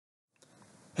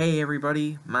Hey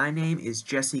everybody, my name is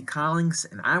Jesse Collins,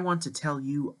 and I want to tell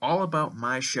you all about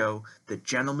my show, the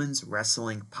Gentleman's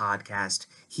Wrestling Podcast,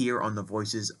 here on the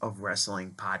Voices of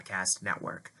Wrestling Podcast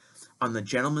Network. On the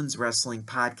Gentleman's Wrestling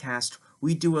Podcast,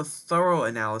 we do a thorough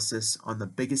analysis on the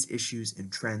biggest issues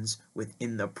and trends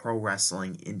within the pro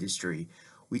wrestling industry.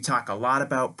 We talk a lot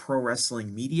about pro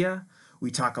wrestling media,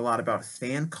 we talk a lot about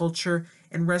fan culture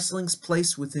and wrestling's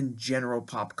place within general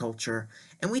pop culture,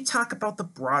 and we talk about the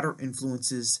broader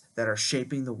influences that are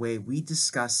shaping the way we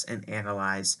discuss and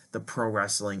analyze the pro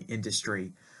wrestling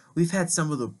industry. We've had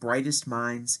some of the brightest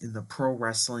minds in the pro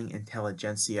wrestling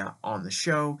intelligentsia on the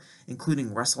show, including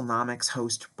WrestleNomics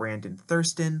host Brandon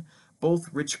Thurston,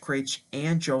 both Rich Craich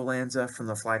and Joe Lanza from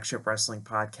the Flagship Wrestling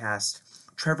Podcast,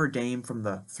 Trevor Dame from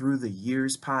the Through the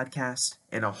Years podcast,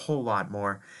 and a whole lot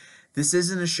more. This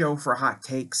isn't a show for hot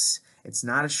takes. It's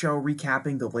not a show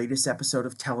recapping the latest episode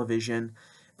of television.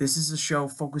 This is a show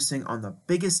focusing on the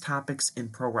biggest topics in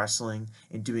pro wrestling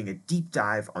and doing a deep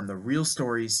dive on the real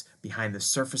stories behind the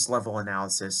surface level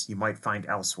analysis you might find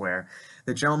elsewhere.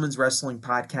 The Gentleman's Wrestling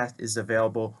Podcast is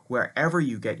available wherever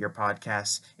you get your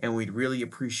podcasts, and we'd really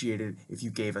appreciate it if you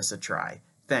gave us a try.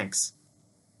 Thanks.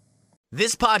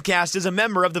 This podcast is a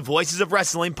member of the Voices of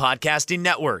Wrestling Podcasting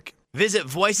Network. Visit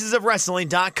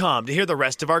voicesofwrestling.com to hear the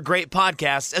rest of our great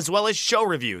podcasts, as well as show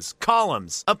reviews,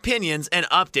 columns, opinions, and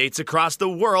updates across the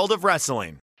world of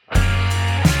wrestling.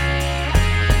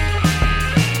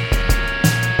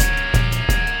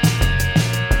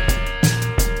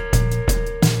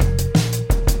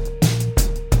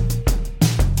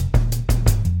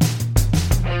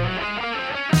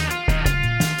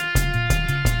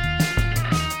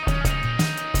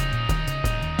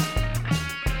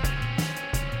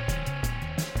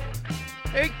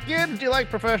 Do you like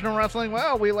professional wrestling?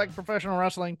 Well, we like professional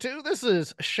wrestling too. This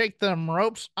is Shake Them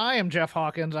Ropes. I am Jeff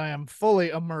Hawkins. I am fully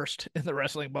immersed in the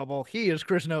wrestling bubble. He is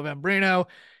Chris Novembrino.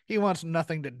 He wants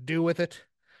nothing to do with it.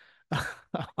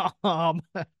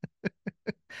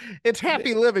 It's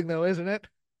happy living, though, isn't it?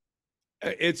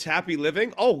 It's happy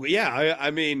living. Oh, yeah. I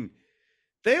mean,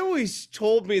 they always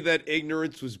told me that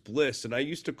ignorance was bliss, and I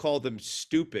used to call them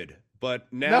stupid.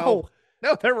 But now,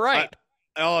 no, they're right.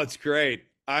 It's great.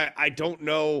 I don't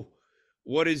know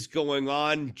what is going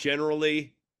on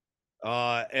generally,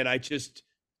 and I just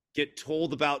get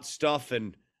told about stuff,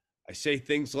 and I say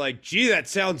things like, gee, that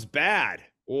sounds bad,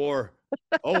 or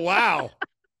oh wow,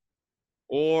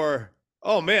 or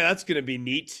oh man, that's gonna be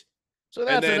neat. So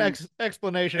that's an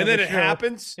explanation, and then it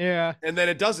happens, yeah, and then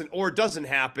it doesn't, or it doesn't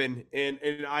happen. And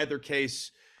in either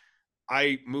case,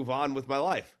 I move on with my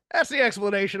life. That's the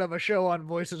explanation of a show on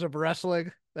Voices of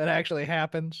Wrestling that actually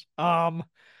happens.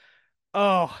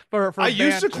 I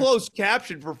used to close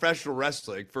caption professional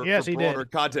wrestling for broader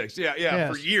context. Yeah, yes.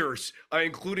 For years,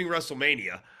 including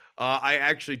WrestleMania. I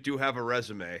actually do have a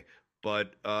resume,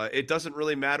 but it doesn't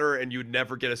really matter, and you'd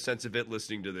never get a sense of it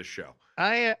listening to this show.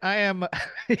 I am.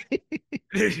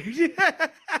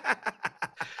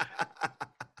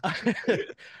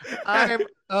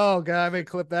 Oh god, I may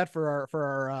clip that for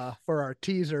our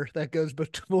teaser that goes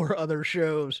before other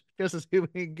shows, just to see if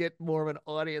we can get more of an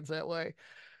audience that way.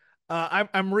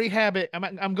 I'm rehabbing.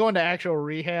 I'm going to actual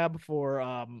rehab for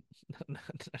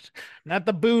not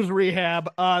the booze rehab,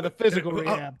 the physical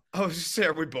rehab. I was just saying,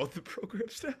 are we both the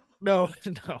programs now? No.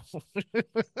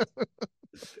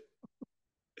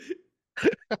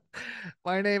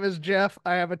 My name is Jeff.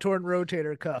 I have a torn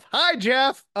rotator cuff. Hi,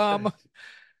 Jeff.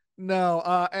 No.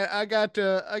 I got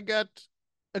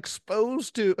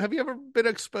exposed to. Have you ever been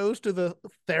exposed to the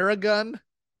Theragun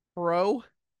Pro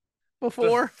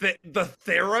before? The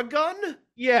Theragun?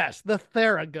 Yes, the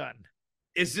Theragun.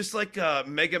 Is this like a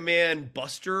Mega Man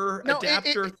Buster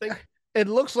adapter thing? It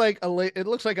looks like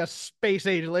a space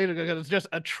age laser gun, because it's just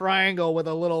a triangle with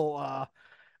a little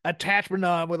attachment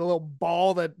on, with a little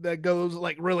ball that goes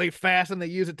like really fast, and they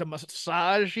use it to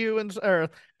massage you, or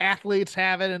athletes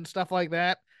have it and stuff like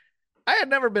that. I had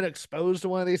never been exposed to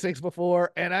one of these things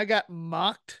before, and I got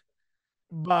mocked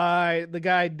by the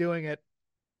guy doing it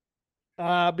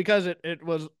because it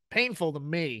was painful to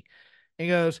me. He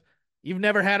goes, "You've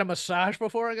never had a massage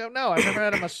before?" I go, "No, I've never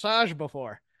had a massage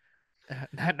before."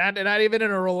 Not even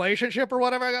in a relationship or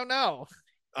whatever. I go, "No."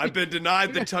 I've been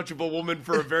denied the touch of a woman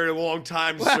for a very long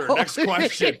time, sir. Next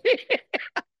question.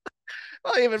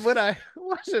 Well, even when I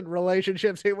was in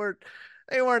relationships, they weren't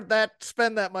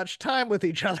spend that much time with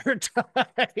each other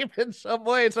in some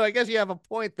way. So I guess you have a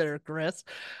point there, Chris.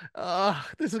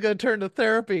 This is going to turn to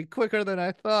therapy quicker than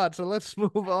I thought. So let's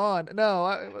move on.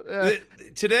 No,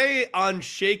 today on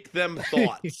Shake Them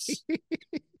Thoughts,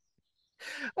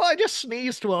 Well, I just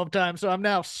sneezed 12 times, so I'm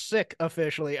now sick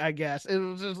officially, I guess. It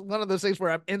was just one of those things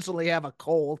where I instantly have a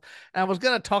cold. And I was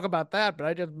going to talk about that, but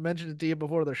I just mentioned it to you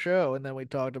before the show, and then we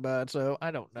talked about it, so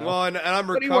I don't know. Well, and I'm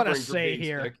What do you want to recovering from say being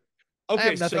here? sick. I Okay,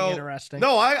 have nothing so interesting.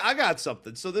 no, I got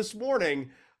something. So this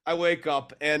morning I wake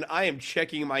up and I am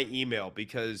checking my email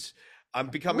because I'm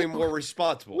becoming more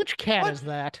responsible. Which cat What? is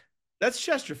that? That's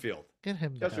Chesterfield. Get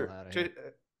him the hell out of here.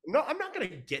 No, I'm not gonna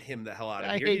get him the hell out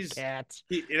of I here. hate cats.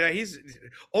 He's.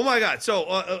 Oh my god. So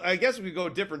I guess we go a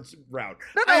different route.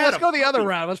 No, let's go the other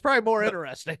route. It's probably more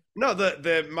interesting. No,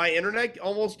 my internet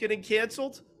almost getting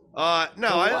canceled. No,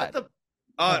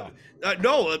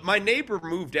 no, my neighbor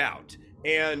moved out,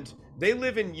 and they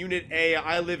live in Unit A.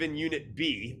 I live in Unit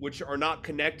B, which are not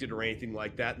connected or anything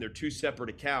like that, and they're two separate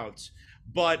accounts.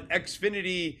 But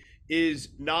Xfinity is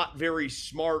not very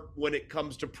smart when it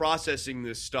comes to processing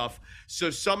this stuff. So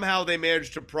somehow they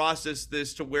managed to process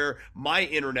this to where my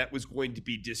internet was going to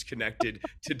be disconnected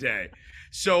today.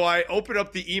 So I open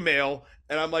up the email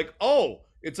and I'm like, oh,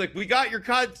 it's like, we got your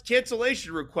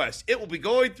cancellation request. It will be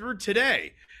going through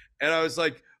today. And I was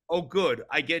like, oh, good.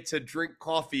 I get to drink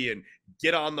coffee and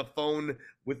get on the phone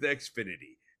with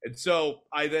Xfinity. And so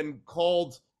I then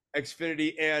called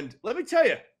Xfinity, and let me tell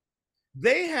you,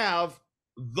 they have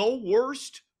the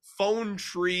worst phone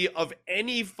tree of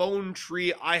any phone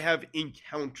tree I have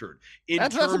encountered.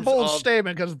 That's a bold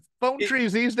statement, because phone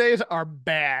trees these days are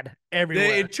bad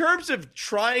everywhere. In terms of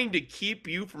trying to keep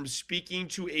you from speaking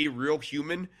to a real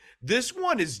human, this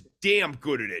one is damn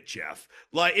good at it, Jeff.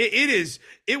 Like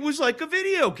it was like a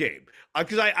video game.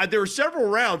 Because there were several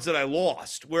rounds that I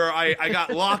lost where I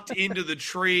got locked into the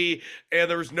tree and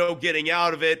there was no getting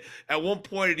out of it. At one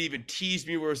point, it even teased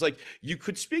me where it was like, you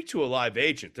could speak to a live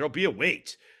agent. There'll be a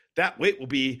wait. That wait will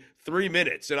be 3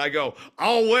 minutes. And I go,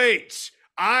 I'll wait.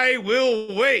 I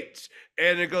will wait.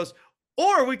 And it goes,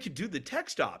 or we could do the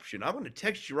text option. I'm going to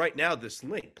text you right now this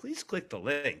link. Please click the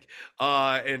link.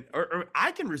 Or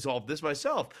I can resolve this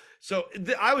myself. So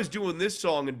I was doing this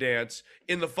song and dance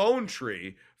in the phone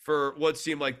tree for what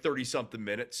seemed like 30-something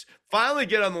minutes. Finally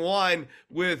get on the line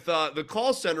with the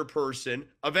call center person,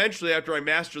 eventually after I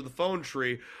master the phone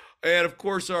tree. And of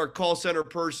course, our call center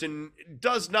person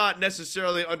does not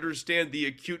necessarily understand the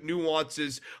acute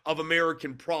nuances of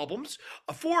American problems.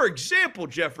 For example,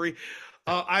 Jeffrey,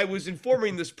 I was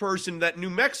informing this person that New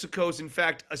Mexico is, in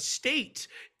fact, a state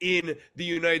in the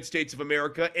United States of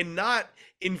America and not,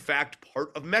 in fact,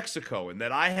 part of Mexico, and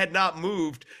that I had not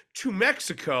moved to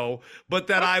Mexico, but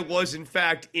that I was, in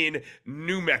fact, in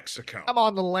New Mexico. I'm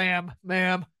on the lam,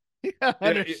 ma'am. I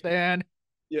understand.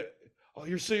 Yeah. Oh,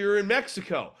 you're in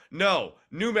Mexico. No,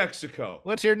 New Mexico.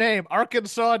 What's your name?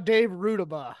 Arkansas Dave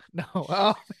Rudaba. No.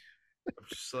 I'm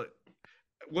just like,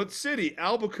 what city?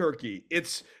 Albuquerque.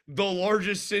 It's the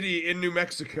largest city in New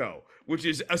Mexico, which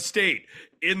is a state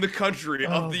in the country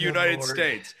of the United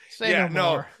States. Say no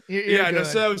more. No.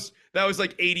 So that was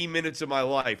like 80 minutes of my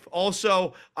life.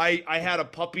 Also, I had a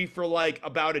puppy for like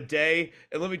about a day,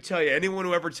 and let me tell you, anyone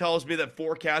who ever tells me that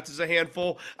 4 cats is a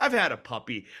handful, I've had a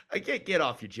puppy. I can't get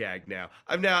off your jag now.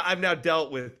 I've now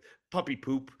dealt with puppy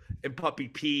poop and puppy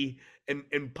pee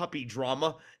and puppy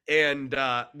drama, and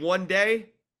one day.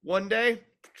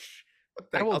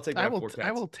 I'll take my 4 cats.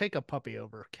 I will take a puppy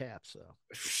over cats, though.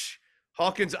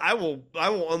 Hawkins, I will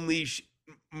unleash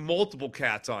multiple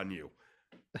cats on you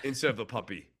instead of a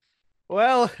puppy.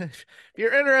 Well, if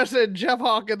you're interested in Jeff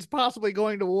Hawkins possibly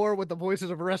going to war with the Voices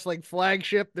of Wrestling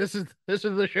flagship, this is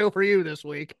the show for you this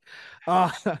week.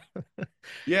 We've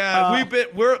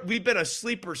been a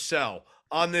sleeper cell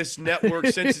on this network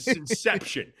since its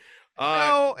inception.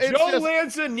 Joe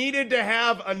Lanza needed to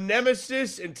have a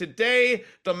nemesis, and today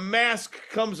the mask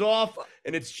comes off,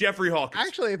 and it's Jeffrey Hawkins.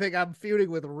 Actually, I think I'm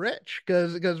feuding with Rich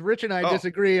because Rich and I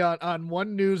disagree on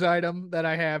one news item that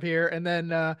I have here, and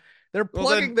then they're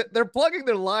plugging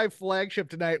their live flagship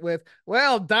tonight with,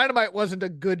 well, Dynamite wasn't a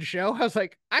good show. I was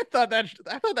like, I thought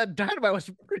that Dynamite was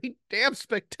pretty damn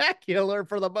spectacular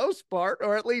for the most part,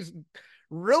 or at least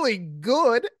really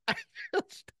good.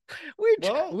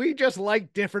 We just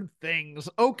like different things.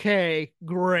 Okay,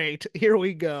 great. Here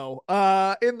we go.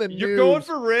 In the You're news, going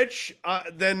for Rich.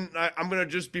 Then I'm gonna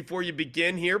just, before you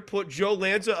begin here, put Joe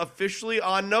Lanza officially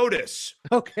on notice.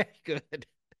 Okay, good.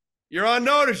 You're on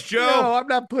notice, Joe. No, I'm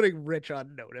not putting Rich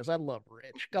on notice. I love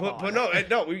Rich. Come on. But no.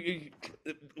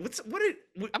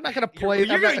 I'm not gonna play.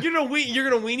 You're gonna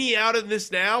weenie out of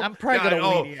this now. I'm probably gonna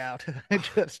weenie out.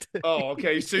 Oh,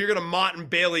 okay. So you're gonna Mott and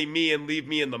Bailey me and leave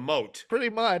me in the moat. Pretty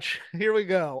much. Here we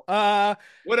go.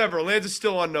 Whatever. Lanza's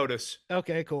still on notice.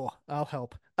 Okay, cool. I'll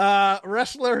help.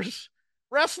 Wrestlers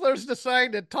wrestlers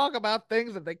deciding to talk about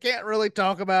things that they can't really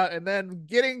talk about, and then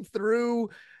getting through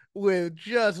with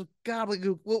just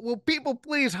gobbledygook. Will people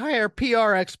please hire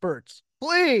PR experts,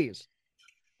 please,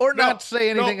 or No, not say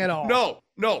anything no, at all?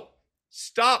 no.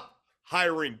 Stop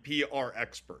hiring PR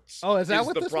experts. Oh, is that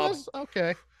what the this problem. was?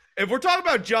 Okay, If we're talking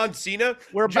about John Cena,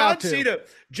 we're about to.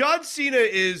 John Cena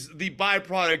is the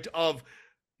byproduct of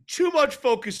too much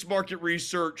focused market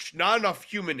research, not enough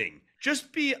humaning.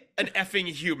 Just be an effing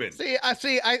human.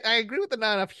 I agree with the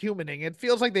not enough humaning. It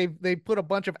feels like they put a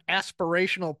bunch of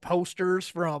aspirational posters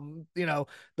from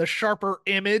the Sharper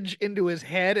Image into his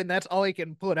head, and that's all he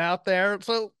can put out there.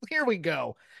 So here we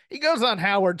go. He goes on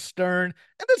Howard Stern,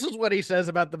 and this is what he says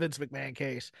about the Vince McMahon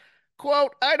case.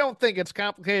 Quote, I don't think it's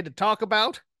complicated to talk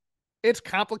about. It's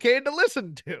complicated to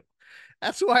listen to.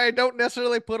 That's why I don't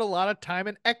necessarily put a lot of time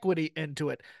and equity into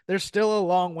it. There's still a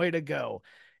long way to go.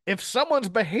 If someone's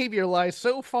behavior lies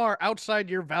so far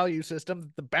outside your value system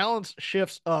that the balance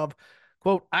shifts of,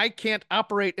 quote, I can't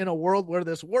operate in a world where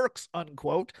this works,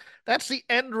 unquote, that's the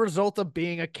end result of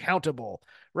being accountable.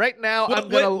 Right now,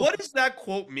 What does that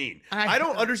quote mean? I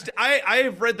don't understand. I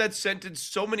have read that sentence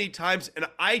so many times, and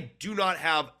I do not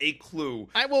have a clue.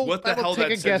 I will take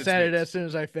a guess at it means. as soon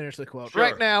as I finish the quote. Sure.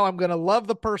 Right now, I'm going to love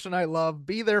the person I love,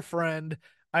 be their friend.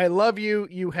 I love you.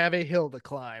 You have a hill to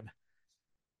climb.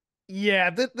 Yeah,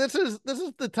 this is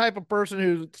the type of person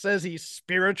who says he's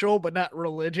spiritual but not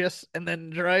religious, and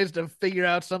then tries to figure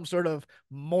out some sort of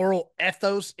moral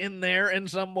ethos in there in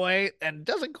some way and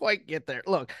doesn't quite get there.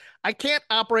 Look, I can't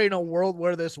operate in a world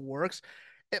where this works.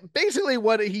 Basically,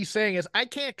 what he's saying is I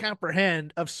can't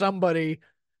comprehend of somebody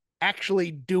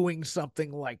actually doing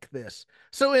something like this.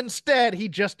 So instead, he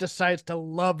just decides to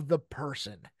love the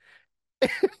person.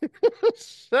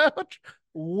 Such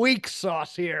weak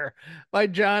sauce here by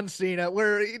John Cena,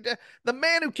 where the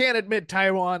man who can't admit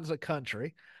Taiwan's a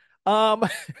country. Um,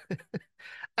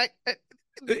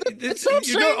 instead of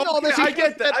saying all this, I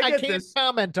get that. I can't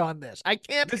comment on this. I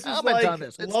can't comment on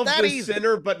this. It's love that the easy.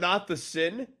 sinner, but not the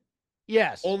sin.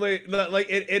 Yes. Only like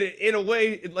it in a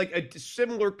way, like a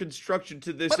similar construction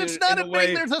to this. But it's not in a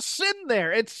way. There's a sin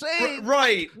there. It's saying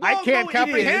right. I can't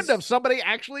comprehend of somebody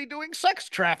actually doing sex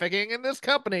trafficking in this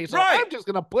company. So right. I'm just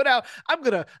gonna put out. I'm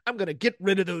gonna get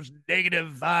rid of those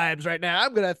negative vibes right now.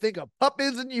 I'm gonna think of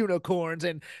puppies and unicorns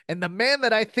and the man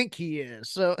that I think he is.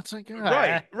 So it's like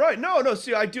right. No.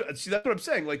 See, I do. See, that's what I'm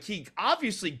saying. Like he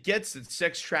obviously gets that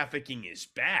sex trafficking is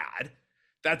bad.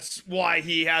 That's why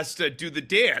he has to do the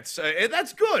dance. And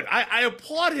that's good. I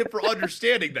applaud him for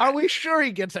understanding that. Are we sure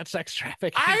he gets that sex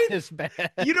trafficking is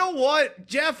bad? You know what,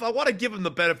 Jeff? I want to give him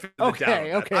the benefit of the doubt.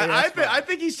 Okay. I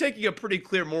think he's taking a pretty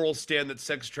clear moral stand that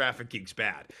sex trafficking's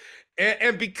bad.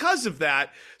 And because of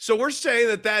that, so we're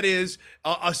saying that is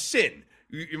a sin,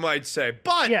 you might say.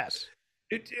 But, yes,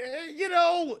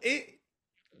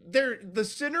 the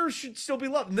sinner should still be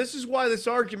loved. And this is why this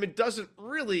argument doesn't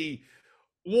really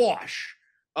wash.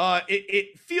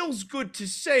 It feels good to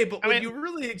say, but when you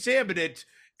really examine it,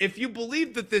 if you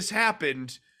believe that this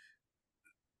happened,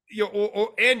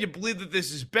 and you believe that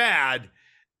this is bad,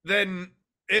 then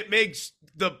it makes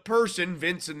the person,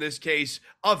 Vince in this case,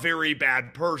 a very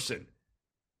bad person.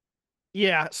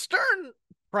 Yeah, Stern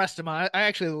pressed him on. I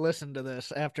actually listened to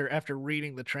this after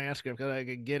reading the transcript because I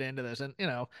could get into this, and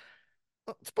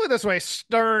let's put it this way,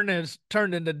 Stern has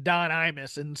turned into Don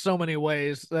Imus in so many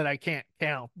ways that I can't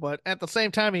count. But at the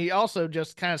same time, he also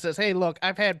just kind of says, hey, look,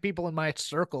 I've had people in my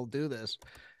circle do this.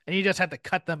 And you just have to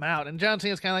cut them out. And John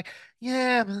Cena's kind of like,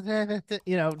 yeah,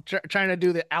 trying to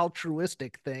do the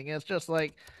altruistic thing. It's just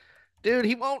like, dude,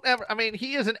 he won't ever. I mean,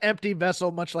 he is an empty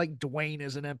vessel, much like Dwayne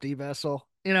is an empty vessel.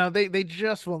 They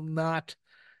just will not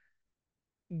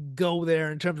go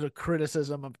there in terms of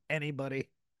criticism of anybody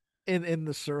in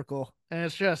the circle. And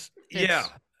it's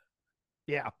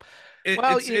yeah.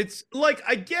 It's like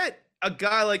I get a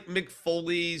guy like Mick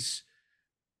Foley's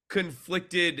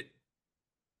conflictedness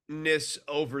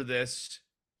over this.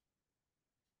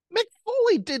 Mick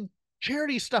Foley did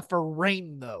charity stuff for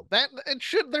Rain, though.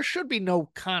 There should be no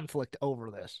conflict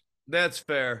over this. That's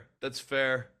fair.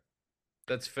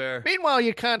 Meanwhile,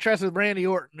 you contrast with Randy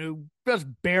Orton, who just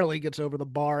barely gets over the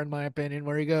bar, in my opinion,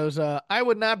 where he goes, I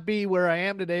would not be where I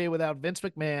am today without Vince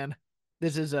McMahon.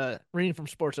 This is reading from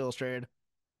Sports Illustrated.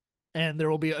 And there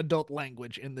will be adult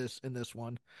language in this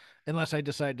one, unless I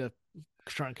decide to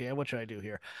truncate. What should I do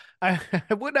here? I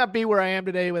would not be where I am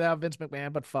today without Vince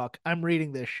McMahon, but fuck, I'm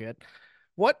reading this shit.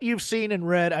 What you've seen and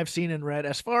read, I've seen and read.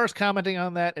 As far as commenting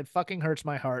on that, it fucking hurts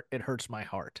my heart. It hurts my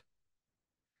heart.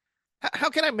 How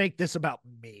can I make this about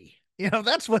me?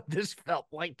 That's what this felt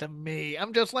like to me.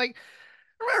 I'm just like,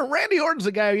 Remember, Randy Orton's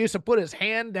the guy who used to put his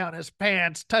hand down his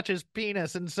pants, touch his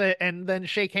penis, and say, and then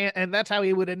shake hand, and that's how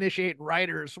he would initiate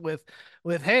writers with,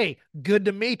 "Hey, good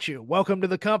to meet you. Welcome to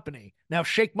the company. Now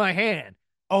shake my hand.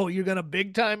 Oh, you're gonna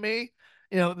big time me?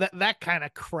 That kind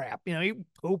of crap. You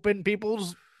poop in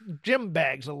people's gym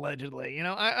bags allegedly.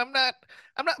 But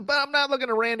I'm not looking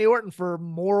to Randy Orton for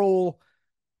moral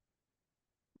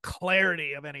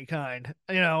clarity of any kind.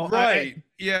 Right.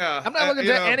 Yeah. I'm not looking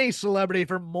you to know, any celebrity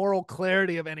for moral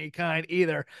clarity of any kind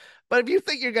either. But if you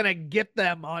think you're gonna get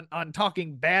them on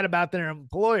talking bad about their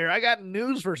employer, I got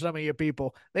news for some of you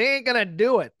people. They ain't gonna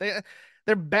do it.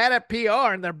 They're bad at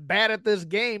PR and they're bad at this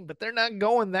game, but they're not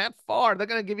going that far. They're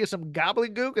gonna give you some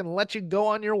gobbledygook and let you go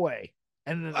on your way.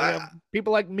 And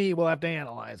people like me will have to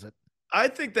analyze it. I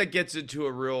think that gets into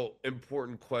a real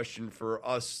important question for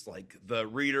us, like the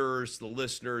readers, the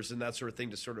listeners, and that sort of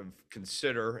thing to sort of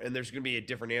consider. And there's going to be a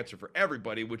different answer for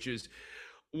everybody, which is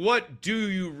what do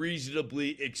you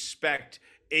reasonably expect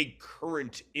a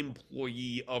current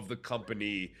employee of the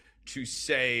company to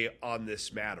say on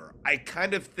this matter? I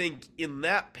kind of think in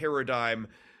that paradigm,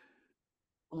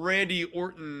 Randy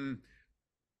Orton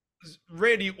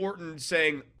Randy Orton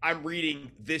saying I'm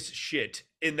reading this shit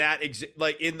in that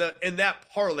in that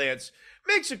parlance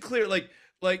makes it clear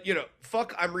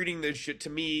fuck I'm reading this shit to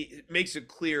me it makes it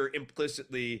clear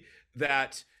implicitly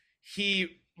that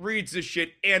he reads this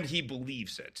shit and he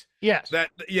believes it. Yes. That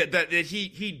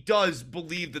he does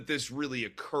believe that this really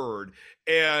occurred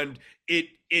and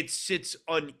it sits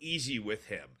uneasy with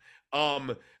him.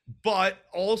 But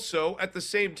also at the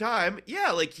same time,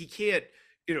 he can't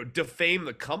defame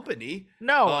the company.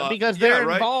 No, because they're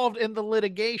involved in the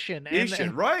litigation.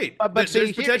 And right. But there's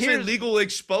see, potentially legal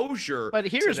exposure. But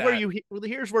here's where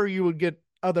you would get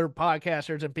other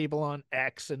podcasters and people on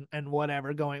X and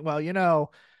whatever going, well,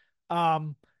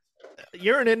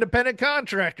 you're an independent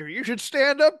contractor. You should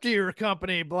stand up to your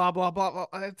company, blah, blah, blah,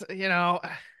 blah.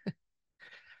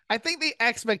 I think the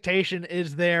expectation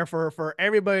is there for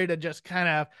everybody to just kind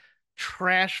of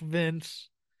trash Vince,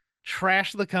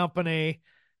 trash the company,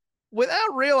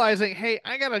 without realizing, hey,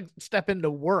 I gotta step into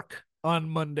work on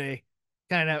Monday,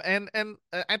 kind of. And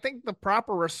I think the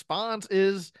proper response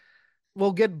is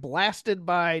we'll get blasted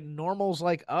by normals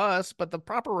like us, but the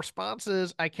proper response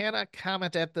is I cannot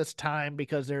comment at this time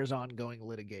because there's ongoing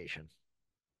litigation.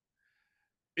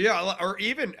 Yeah, or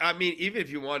even if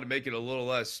you wanted to make it a little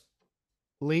less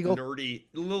legal, nerdy,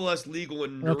 a little less legal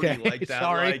and nerdy okay. like that.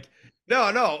 Sorry.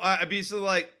 No. I'd be so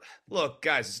look,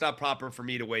 guys, it's not proper for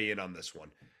me to weigh in on this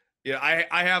one. Yeah,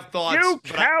 I have thoughts. You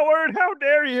coward! How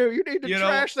dare you? You need to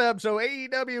trash them so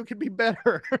AEW can be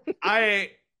better. I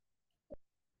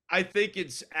think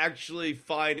it's actually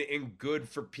fine and good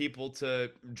for people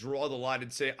to draw the line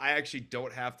and say, I actually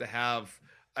don't have to have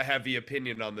a heavy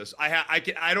opinion on this. I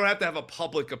don't have to have a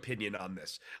public opinion on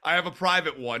this. I have a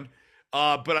private one,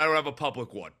 but I don't have a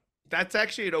public one. That's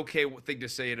actually an okay thing to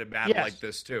say in a matter like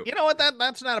this too. You know what?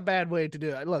 That's not a bad way to do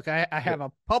it. Look, I have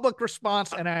a public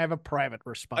response and I have a private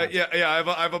response. I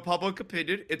have a public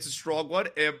opinion. It's a strong one,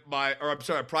 and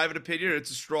a private opinion.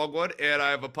 It's a strong one, and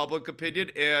I have a public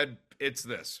opinion, and it's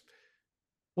this.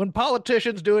 When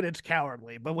politicians do it, it's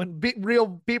cowardly. But when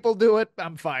real people do it,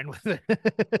 I'm fine with it.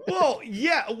 Well,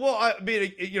 yeah. Well, I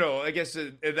mean, I guess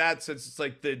in that sense, it's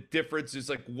like the difference is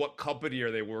like what company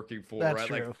are they working for, That's right?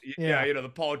 true. Like, yeah, the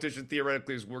politician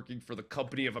theoretically is working for the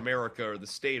company of America or the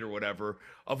state or whatever,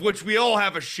 of which we all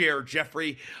have a share,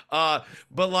 Jeffrey. But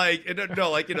I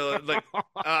know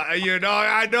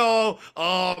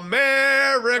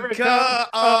America,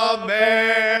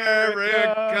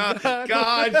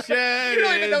 God shed. You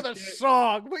don't even know the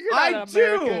song, but you're not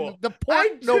American. The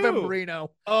Port Novembrino.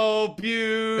 Oh,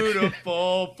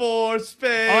 beautiful for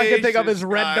space. All I can think of is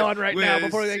Red Dawn right now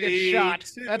before they get shot.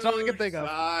 That's all I can think of.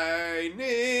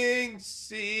 Shining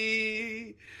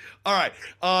sea. All right.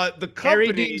 The company.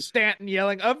 Harry Dean Stanton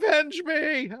yelling, "Avenge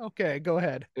me!" Okay, go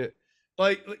ahead.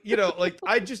 I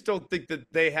just don't think that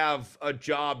they have a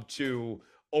job to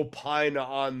opine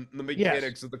on the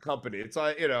mechanics of the company. It's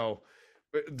like,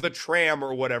 the tram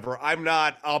or whatever. I'm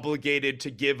not obligated to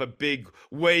give a big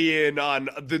weigh in on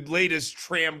the latest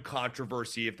tram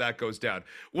controversy if that goes down.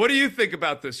 What do you think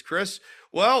about this, Chris?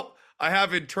 Well, I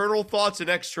have internal thoughts and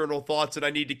external thoughts, and I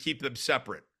need to keep them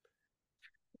separate.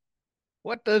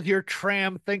 What does your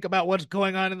tram think about what's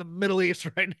going on in the Middle East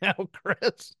right now,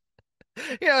 Chris?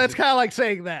 It's kind of like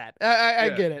saying that.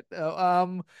 I get it.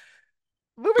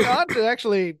 Moving on to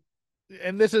actually,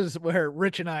 and this is where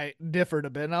Rich and I differed a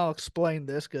bit, and I'll explain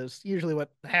this because usually what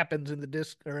happens in the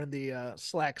disc or in the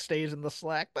Slack stays in the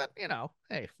Slack, but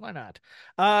hey, why not?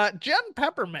 Jen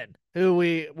Pepperman, who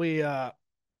we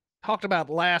talked about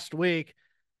last week,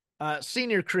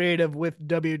 senior creative with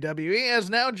WWE, has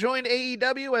now joined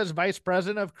AEW as vice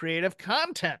president of creative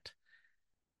content.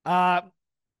 Uh,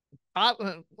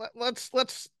 let's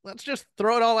just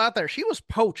throw it all out there. She was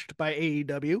poached by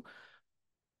AEW,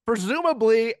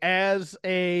 presumably as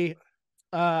a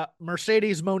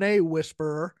Mercedes Monet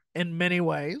whisperer in many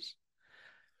ways.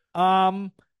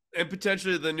 And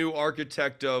potentially the new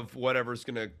architect of whatever's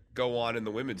going to go on in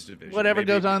the women's division. Whatever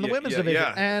goes on in the women's division.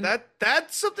 Yeah. And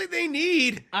that's something they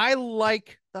need. I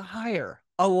like the hire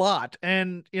a lot.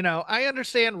 And, I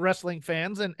understand wrestling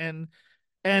fans and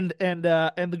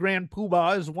the Grand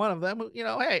Poobah is one of them.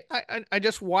 Hey, I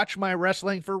just watch my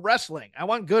wrestling for wrestling. I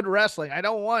want good wrestling. I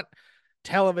don't want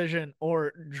television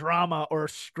or drama or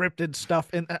scripted stuff.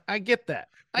 And I get that.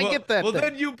 I get that. Well,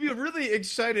 then you'll be really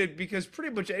excited because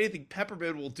pretty much anything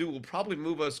Peppermint will do will probably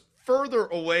move us further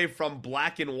away from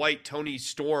black and white Tony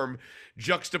Storm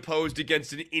juxtaposed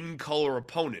against an in-color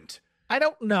opponent. I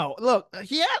don't know. Look,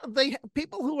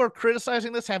 people who are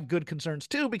criticizing this have good concerns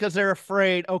too, because they're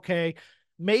afraid, okay,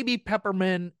 maybe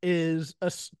Peppermint is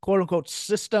a quote unquote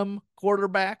system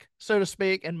quarterback, so to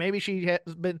speak. And maybe she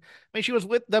was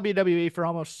with WWE for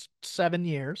almost 7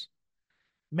 years.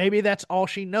 Maybe that's all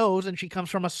she knows. And she comes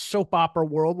from a soap opera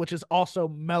world, which is also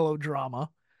melodrama.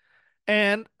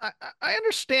 And I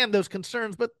understand those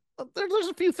concerns, but there's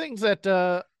a few things that,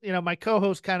 my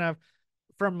co-host kind of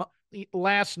from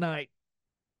last night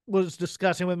was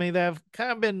discussing with me that have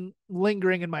kind of been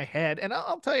lingering in my head. And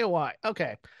I'll tell you why.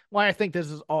 Okay. Why I think this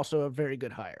is also a very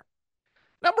good hire.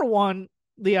 Number one,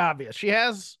 the obvious. She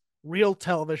has real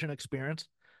television experience.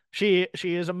 She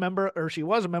is a member, or she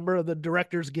was a member of the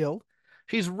Directors Guild.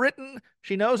 She's written,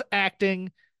 she knows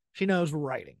acting, she knows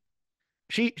writing.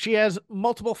 She has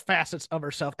multiple facets of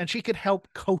herself, and she could help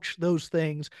coach those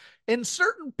things in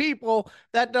certain people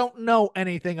that don't know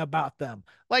anything about them.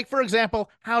 Like, for example,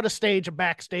 how to stage a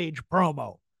backstage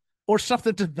promo or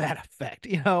something to that effect,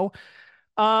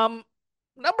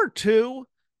 Number two,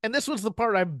 and this was the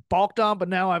part I balked on, but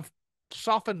now I've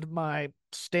softened my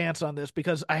stance on this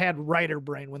because I had writer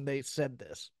brain when they said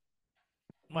this.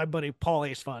 My buddy Paul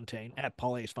Ace Fontaine, at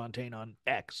Paul Ace Fontaine on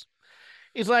X,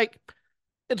 he's like,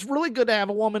 it's really good to have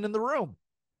a woman in the room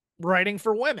writing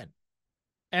for women.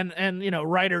 And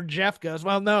writer Jeff goes,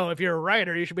 well, no, if you're a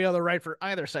writer, you should be able to write for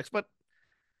either sex. But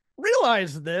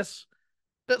realize this,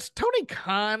 does Tony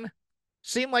Khan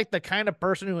seem like the kind of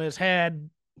person who has had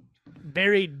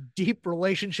very deep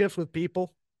relationships with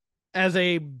people as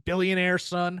a billionaire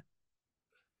son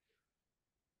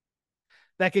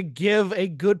that could give a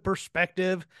good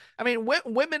perspective? I mean,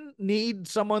 women need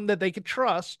someone that they could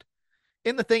trust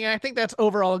in the thing. And I think that's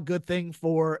overall a good thing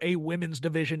for a women's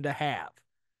division to have.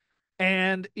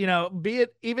 And, be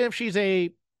it, even if she's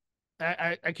I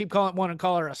keep wanting to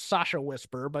call her a Sasha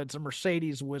whisperer, but it's a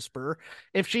Mercedes whisperer.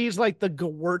 If she's like the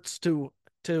Gewurz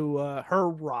to her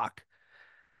Rock,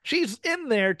 she's in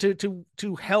there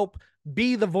to help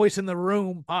be the voice in the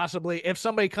room, possibly, if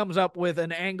somebody comes up with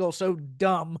an angle so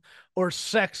dumb or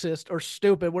sexist or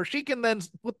stupid, where she can then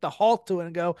put the halt to it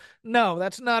and go, no,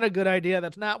 that's not a good idea.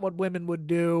 That's not what women would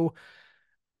do.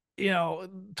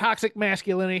 Toxic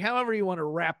masculinity, however you want to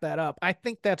wrap that up. I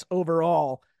think that's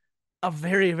overall a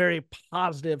very, very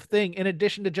positive thing, in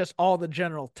addition to just all the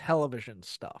general television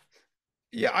stuff.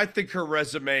 Yeah, I think her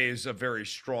resume is a very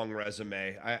strong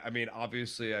resume. I mean,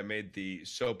 obviously, I made the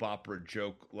soap opera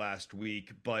joke last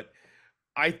week, but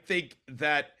I think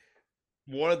that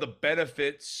one of the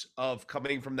benefits of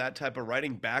coming from that type of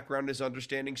writing background is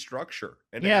understanding structure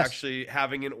and actually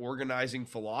having an organizing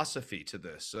philosophy to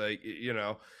this.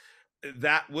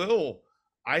 That will,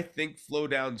 I think, flow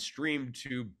downstream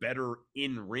to better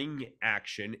in-ring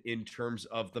action in terms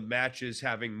of the matches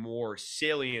having more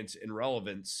salience and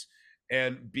relevance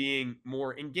and being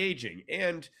more engaging.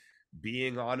 And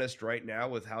being honest right now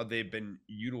with how they've been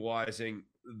utilizing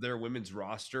their women's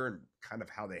roster and kind of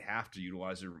how they have to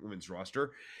utilize their women's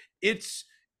roster, it's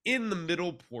in the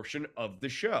middle portion of the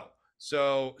show.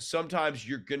 So sometimes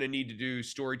you're going to need to do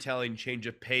storytelling, change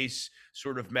of pace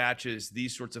sort of matches,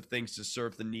 these sorts of things to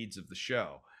serve the needs of the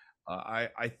show.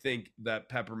 I think that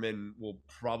Peppermint will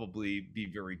probably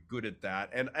be very good at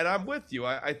that. And I'm with you.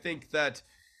 I think that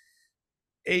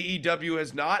AEW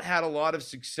has not had a lot of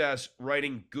success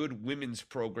writing good women's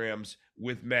programs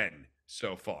with men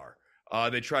so far.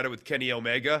 They tried it with Kenny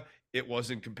Omega. It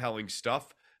wasn't compelling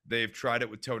stuff. They've tried it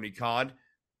with Tony Khan.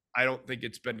 I don't think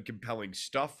it's been compelling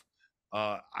stuff.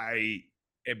 I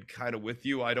am kind of with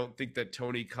you. I don't think that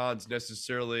Tony Khan's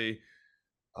necessarily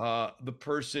the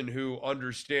person who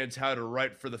understands how to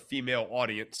write for the female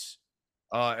audience.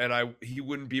 And he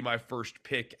wouldn't be my first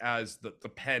pick as the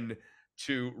pen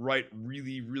to write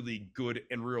really, really good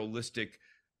and realistic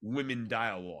women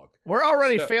dialogue. We're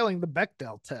already So- failing the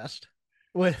Bechdel test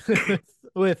with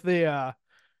with the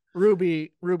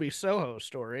Ruby Soho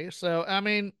story. So I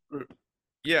mean,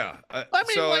 Yeah. I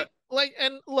mean,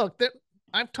 and look,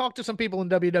 I've talked to some people in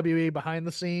WWE behind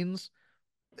the scenes,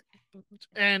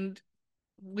 and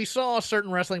we saw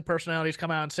certain wrestling personalities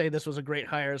come out and say this was a great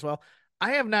hire as well.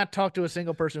 I have not talked to a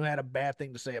single person who had a bad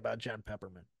thing to say about Jen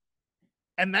Pepperman,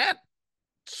 and that's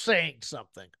saying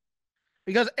something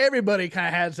because everybody kind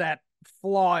of has that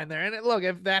flaw in there. And look,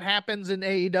 if that happens in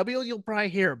AEW, you'll probably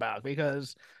hear about it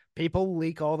because people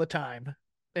leak all the time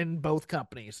in both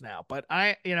companies now. But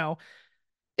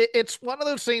it's one of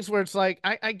those things where it's like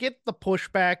I get the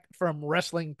pushback from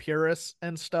wrestling purists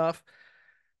and stuff.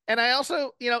 And I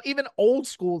also, even old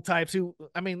school types who,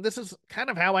 I mean, this is kind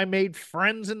of how I made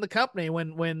friends in the company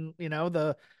when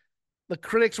the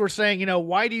critics were saying,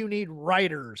 why do you need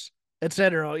writers,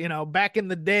 etc. Back in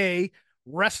the day,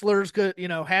 wrestlers could,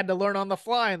 had to learn on the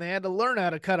fly and they had to learn how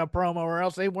to cut a promo or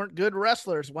else they weren't good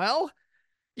wrestlers. Well,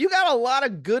 you got a lot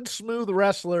of good, smooth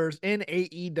wrestlers in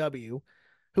AEW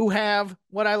who have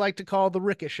what I like to call the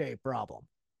Ricochet problem.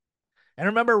 And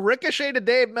remember, Ricochet to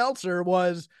Dave Meltzer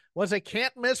was a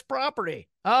can't miss property.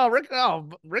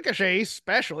 Ricochet, he's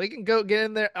special. He can go get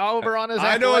in there over on his.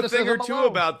 I know a thing or two alone.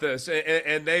 about this,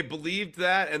 and they believed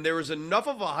that, and there was enough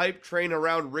of a hype train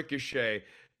around Ricochet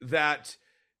that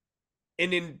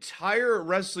an entire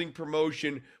wrestling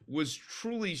promotion was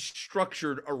truly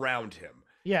structured around him.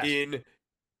 Yes. In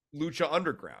Lucha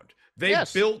Underground, they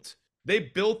Yes. built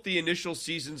the initial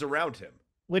seasons around him,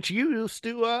 which you used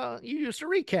to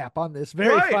recap on this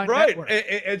very fine network.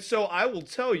 And so I will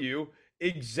tell you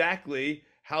exactly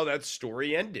how that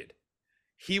story ended.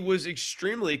 He was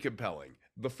extremely compelling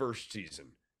the first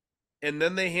season, and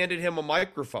then they handed him a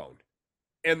microphone,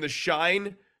 and the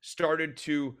shine started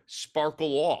to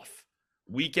sparkle off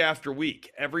week after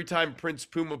week. Every time Prince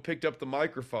Puma picked up the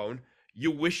microphone,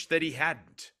 you wish that he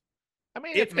hadn't. I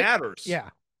mean, it matters. Yeah,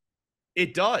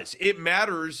 it does. It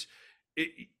matters.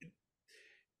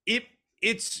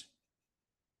 It's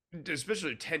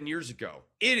especially 10 years ago.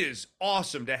 It is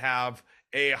awesome to have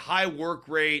a high work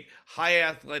rate, high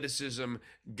athleticism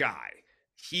guy.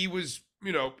 He was,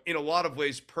 in a lot of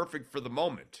ways perfect for the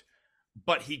moment,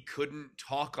 but he couldn't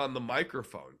talk on the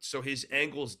microphone, so his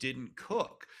angles didn't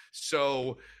cook.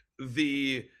 So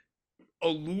the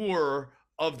allure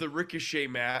of the Ricochet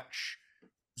match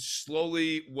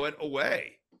slowly went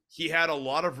away. He had a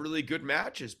lot of really good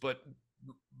matches, but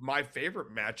my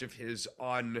favorite match of his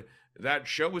on that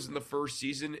show was in the first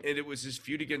season, and it was his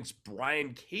feud against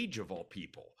Brian Cage of all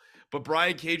people. But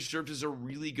Brian Cage served as a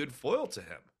really good foil to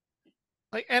him.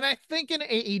 And I think in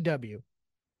AEW,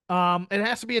 it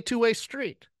has to be a two-way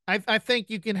street. I think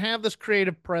you can have this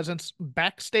creative presence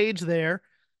backstage there,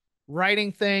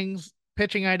 writing things,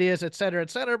 pitching ideas, et cetera, et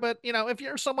cetera. But, if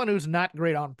you're someone who's not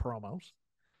great on promos,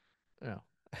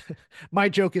 my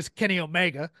joke is Kenny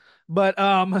Omega, but,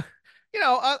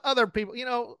 other people,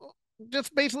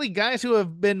 just basically guys who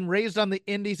have been raised on the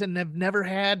indies and have never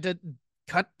had to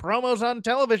cut promos on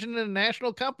television in a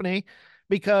national company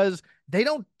because they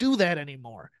don't do that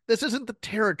anymore. This isn't the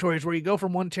territories where you go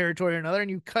from one territory to another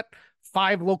and you cut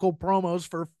 5 local promos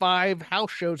for 5 house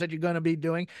shows that you're going to be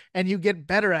doing and you get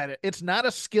better at it. It's not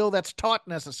a skill that's taught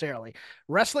necessarily.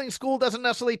 Wrestling school doesn't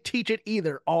necessarily teach it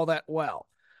either all that well.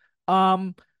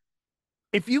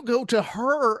 If you go to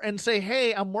her and say,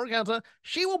 hey, I'm working on something,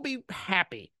 she will be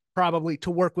happy probably to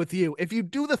work with you. If you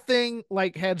do the thing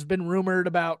like has been rumored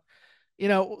about,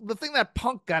 the thing that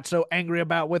Punk got so angry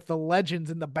about with the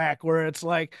legends in the back, where it's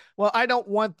like, well, I don't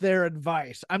want their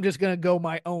advice. I'm just going to go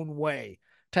my own way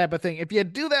type of thing. If you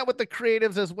do that with the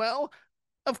creatives as well,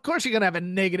 of course you're going to have a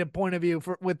negative point of view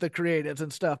with the creatives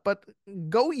and stuff, but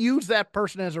go use that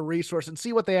person as a resource and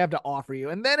see what they have to offer you.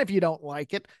 And then if you don't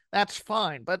like it, that's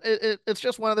fine. But it's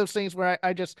just one of those things where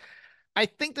I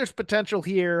think there's potential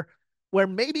here where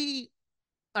maybe,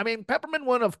 I mean, Peppermint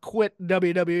wouldn't have quit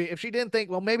WWE if she didn't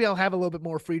think, well, maybe I'll have a little bit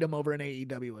more freedom over in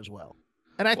AEW as well.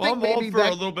 And I think I'm maybe all for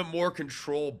a little bit more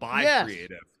control by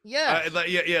creative. Yeah. Like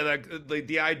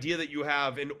the idea that you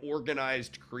have an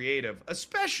organized creative,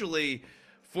 especially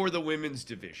for the women's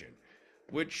division,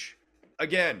 which,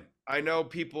 again, I know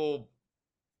people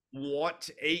want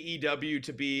AEW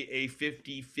to be a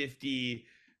 50%,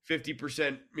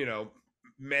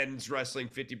 men's wrestling,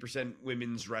 50%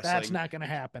 women's wrestling. That's not going to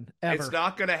happen, ever. It's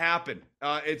not going to happen.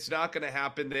 It's not going to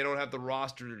happen. They don't have the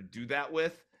roster to do that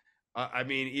with. I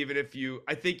mean,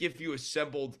 I think if you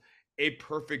assembled a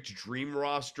perfect dream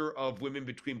roster of women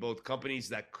between both companies,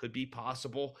 that could be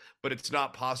possible, but it's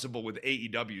not possible with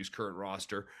AEW's current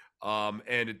roster. And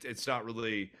it's not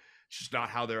really, it's just not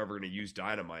how they're ever going to use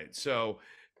Dynamite. So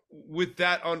with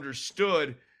that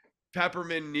understood,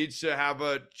 Peppermint needs to have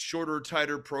a shorter,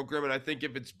 tighter program, and I think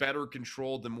if it's better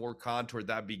controlled and more contoured,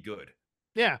 that'd be good.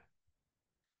 Yeah.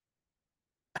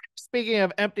 Speaking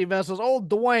of empty vessels, old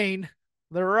Dwayne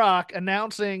The Rock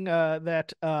announcing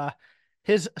that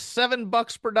his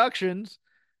 $7 Productions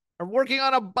are working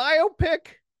on a biopic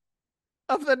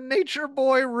of the Nature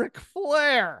Boy Ric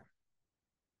Flair,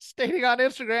 stating on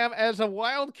Instagram, as a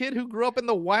wild kid who grew up in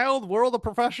the wild world of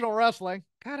professional wrestling.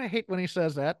 God, I hate when he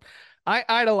says that. I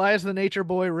idolized the Nature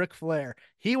Boy Ric Flair.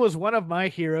 He was one of my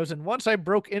heroes, and once I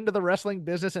broke into the wrestling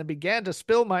business and began to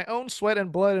spill my own sweat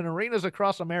and blood in arenas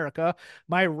across America,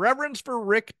 my reverence for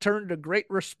Rick turned to great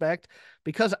respect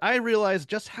because I realized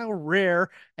just how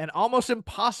rare and almost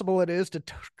impossible it is to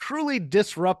truly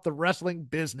disrupt the wrestling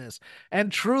business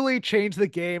and truly change the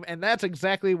game, and that's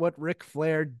exactly what Ric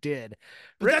Flair did.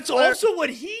 But that's also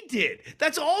what he did.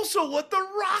 That's also what The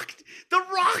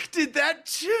Rock did that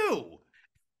too.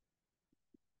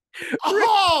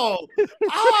 Oh,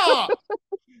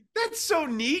 that's so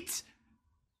neat.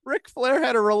 Ric Flair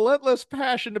had a relentless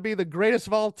passion to be the greatest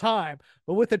of all time,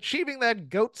 but with achieving that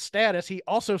GOAT status, he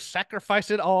also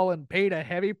sacrificed it all and paid a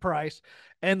heavy price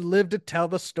and lived to tell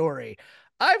the story.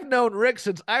 I've known Rick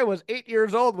since I was 8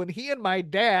 years old when he and my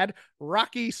dad,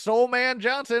 Rocky Soulman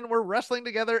Johnson, were wrestling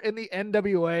together in the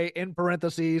NWA, in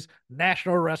parentheses,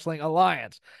 National Wrestling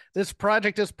Alliance. This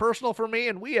project is personal for me,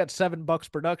 and we at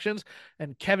 $7 Productions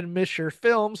and Kevin Misher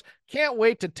Films can't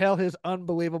wait to tell his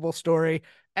unbelievable story.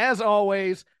 As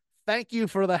always, thank you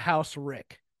for the house,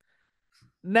 Rick.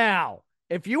 Now,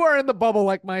 if you are in the bubble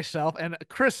like myself, and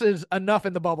Chris is enough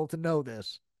in the bubble to know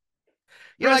this,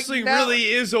 wrestling really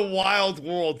is a wild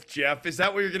world, Jeff. Is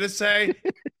that what you're going to say?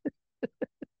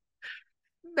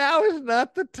 Now is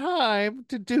not the time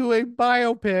to do a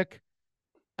biopic,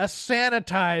 a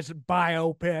sanitized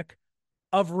biopic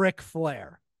of Ric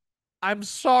Flair. I'm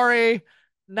sorry,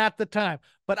 not the time.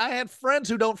 But I had friends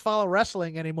who don't follow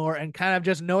wrestling anymore and kind of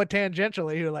just know it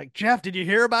tangentially. Who are like, Jeff, did you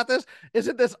hear about this?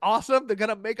 Isn't this awesome? They're going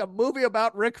to make a movie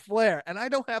about Ric Flair. And I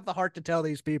don't have the heart to tell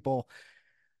these people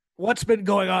what's been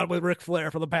going on with Ric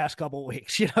Flair for the past couple of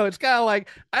weeks. You know, it's kind of like,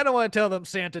 I don't want to tell them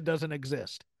Santa doesn't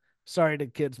exist. Sorry to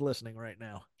kids listening right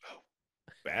now.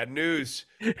 Bad news.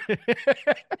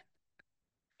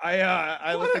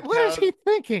 What is he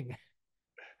thinking?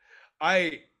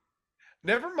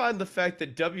 Never mind the fact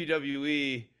that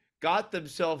WWE got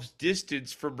themselves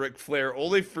distance from Ric Flair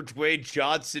only for Dwayne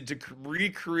Johnson to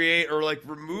recreate or like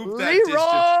remove that distance.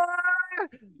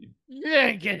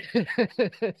 Yank it.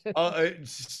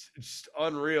 Just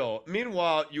unreal.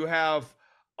 Meanwhile, you have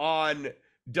on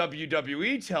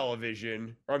WWE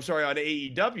television, or I'm sorry, on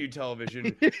AEW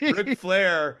television, Ric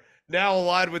Flair now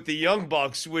aligned with the Young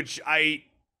Bucks, which I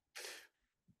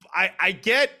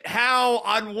get how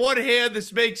on one hand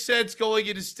this makes sense going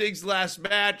into Sting's last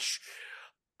match.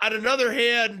 On another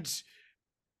hand,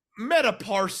 meta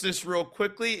parse this real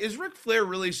quickly. Is Ric Flair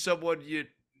really someone you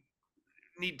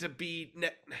need to be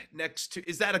next to?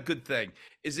 Is that a good thing?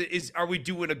 Are we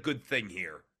doing a good thing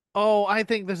here? Oh, I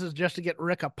think this is just to get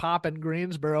Rick a pop in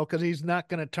Greensboro because he's not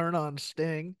going to turn on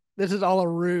Sting. This is all a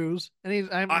ruse, and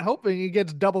I'm hoping he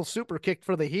gets double super kicked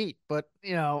for the heat. But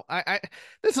you know,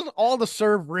 this is all to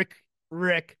serve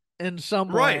Rick in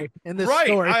some way in this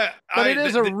story. But it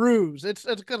is a ruse. It's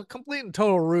a complete and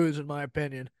total ruse, in my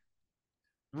opinion.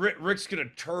 Rick's gonna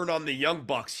turn on the Young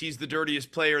Bucks. He's the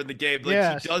dirtiest player in the game. Like,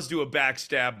 yes. He does do a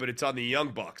backstab, but it's on the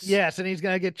Young Bucks. Yes, and he's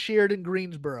gonna get cheered in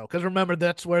Greensboro because remember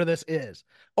that's where this is.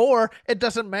 Or it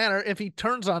doesn't matter if he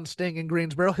turns on Sting in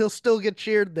Greensboro, he'll still get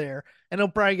cheered there, and he'll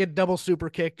probably get double super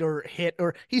kicked or hit,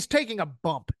 or he's taking a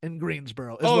bump in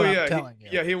Greensboro. I'm telling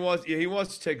you. He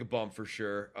wants to take a bump for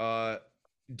sure.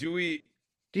 Do you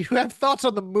have thoughts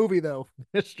on the movie though,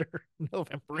 Mr.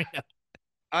 Novembrino?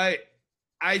 I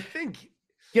think.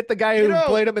 Get the guy who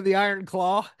played him in the Iron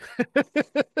Claw.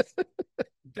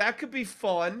 That could be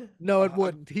fun. No, it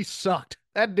wouldn't. He sucked.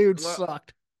 That dude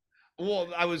sucked. Well,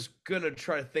 I was going to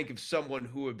try to think of someone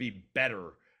who would be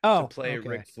better to play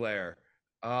Ric Flair.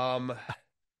 Actually,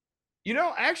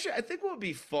 I think what would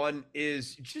be fun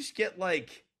is just get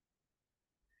like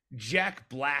Jack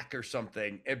Black or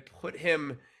something and put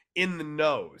him in the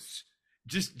nose.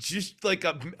 Just like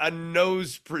a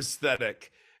nose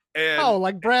prosthetic. And,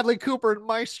 like Bradley Cooper and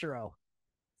Maestro.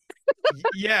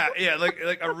 yeah,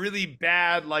 like a really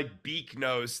bad like beak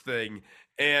nose thing,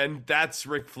 and that's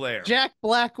Ric Flair. Jack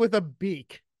Black with a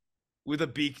beak. With a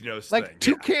beak nose like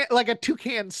thing. Like a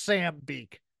Toucan Sam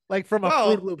beak, like from a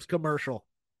Fruit Loops commercial.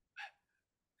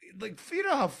 like you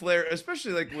know how Flair,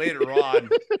 especially like later on,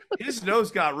 his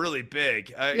nose got really big.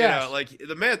 You know, Yes. like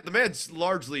the man's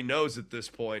largely nose at this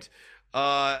point.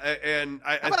 And How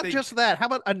I about think, just that? How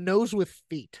about a nose with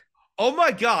feet? oh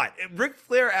my God, Ric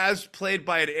Flair as played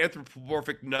by an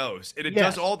anthropomorphic nose, and it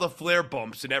does Yes. all the Flair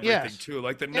bumps and everything Yes. too.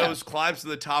 Like the Yes. nose climbs to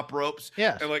the top ropes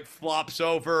Yes. and like flops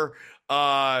over.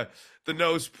 Uh, the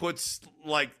nose puts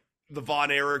like the Von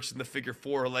Erichs in the figure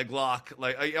four leg lock,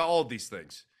 like all these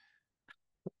things.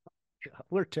 God,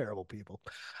 we're terrible people.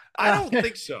 I don't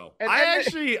think so. and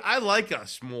I like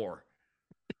us more.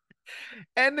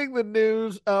 ending the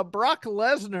news, Brock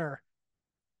Lesnar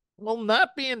will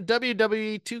not be in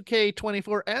WWE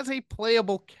 2K24 as a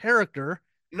playable character,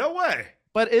 No way.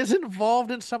 but is involved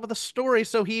in some of the story.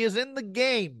 So he is in the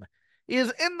game. He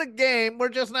is in the game. We're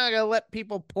just not going to let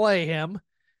people play him.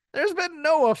 There's been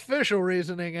no official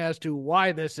reasoning as to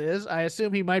why this is. I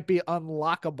assume he might be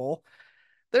unlockable.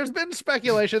 There's been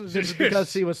speculation that this is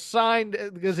because he was signed,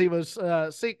 because he was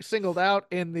singled out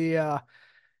in the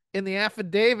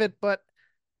affidavit, but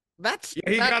that's Yeah,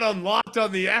 he not, got unlocked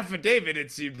on the affidavit,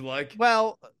 it seemed like.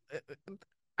 well,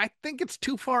 I think it's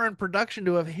too far in production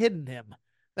to have hidden him.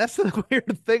 That's the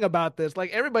weird thing about this.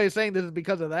 Like everybody's saying this is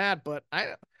because of that, but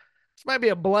this might be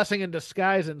a blessing in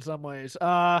disguise in some ways.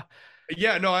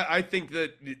 Yeah, no, I think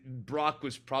that Brock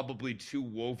was probably too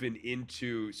woven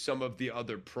into some of the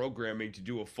other programming to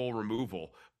do a full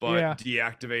removal, but Yeah.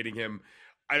 deactivating him,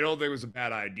 I don't think was a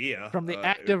bad idea. From the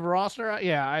active roster,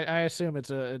 yeah, I assume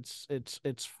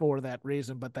it's for that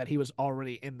reason, but that he was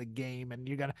already in the game, and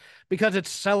you're gonna, because it's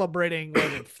celebrating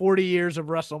 40 years of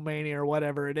WrestleMania or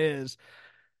whatever it is.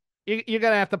 You're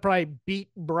gonna have to probably beat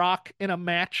Brock in a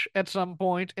match at some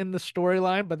point in the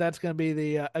storyline, but that's gonna be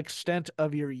the extent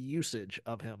of your usage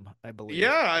of him, I believe.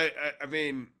 Yeah, I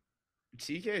mean,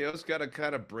 TKO's got to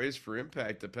kind of brace for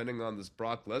impact depending on this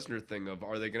Brock Lesnar thing of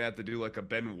are they going to have to do like a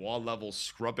Benoit level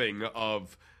scrubbing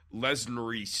of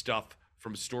Lesnar-y stuff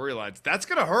from storylines? That's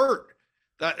going to hurt.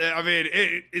 That I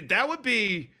mean, that would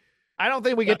be. I don't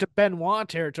think we get to Benoit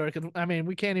territory because I mean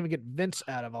we can't even get Vince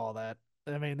out of all that.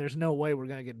 I mean, there's no way we're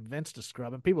gonna get Vince to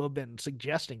scrub, and people have been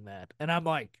suggesting that, and I'm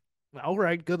like, all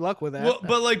right, good luck with that. Well,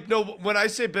 but like no, when I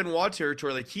say Benoit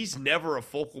territory, like he's never a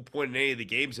focal point in any of the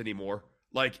games anymore.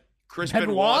 Like Chris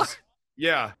Benoit,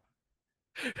 yeah.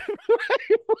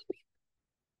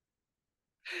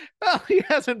 Well, he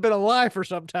hasn't been alive for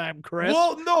some time, Chris.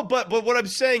 Well, no, but what I'm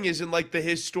saying is in like the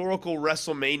historical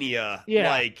WrestleMania,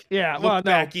 like yeah, look well, no.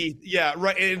 back, yeah,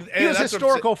 right. And He was that's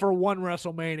historical for one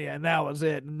WrestleMania, and that was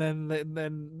it. And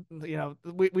then you know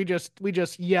we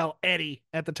just yell Eddie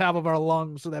at the top of our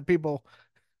lungs so that people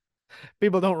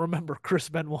don't remember Chris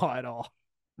Benoit at all.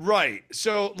 Right.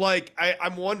 So like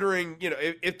I'm wondering, you know,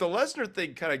 if the Lesnar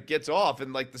thing kind of gets off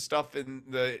and like the stuff in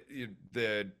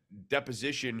the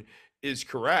deposition is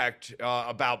correct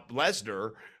about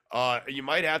Lesnar, you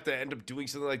might have to end up doing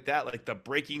something like that, like the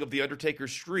breaking of the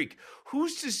Undertaker's streak.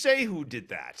 Who's to say who did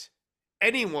that?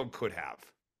 Anyone could have.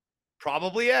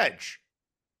 Probably Edge.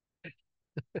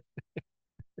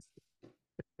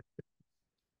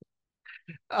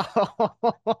 Oh,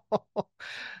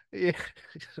 yeah,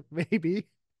 maybe.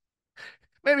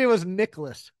 Maybe it was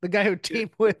Nicholas, the guy who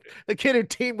teamed with the kid who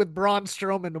teamed with Braun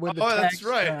Strowman to win the tag That's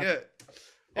right. strap. Yeah.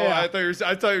 Oh, Yeah. I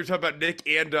thought you were talking about Nick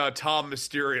and Tom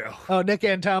Mysterio. Oh, Nick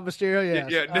and Tom Mysterio, yes.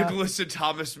 Yeah, Nicholas and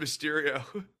Thomas Mysterio.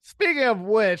 Speaking of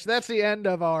which, that's the end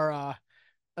of our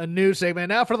a news segment.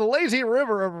 Now for the lazy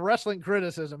river of wrestling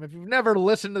criticism. If you've never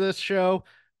listened to this show,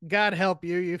 God help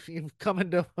you, you've come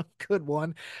into a good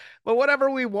one. But whatever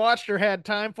we watched or had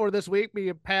time for this week, be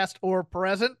it past or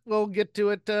present, we'll get to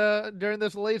it during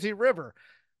this lazy river.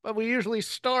 But we usually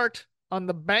start on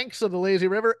the banks of the lazy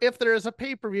river if there is a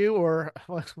pay-per-view or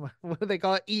what do they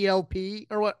call it, ELP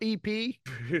or what, EP?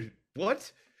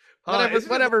 What?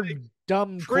 Whatever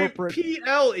dumb corporate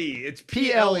PLE. It's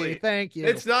PLE. Thank you.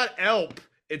 It's not ELP.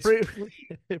 It's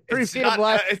It's not,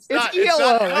 life. it's It's not,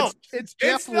 ELO. it's It's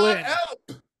Jeff it's not Lynne.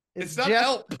 ELP. It's not Jeff,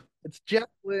 ELP. It's Jeff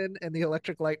Lynne and the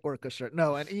Electric Light Orchestra.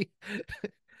 No,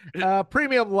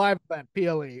 premium live event,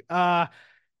 PLE.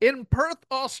 In Perth,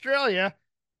 Australia,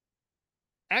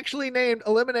 actually named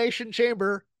Elimination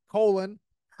Chamber,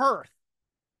 Perth.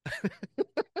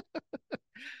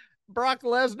 Brock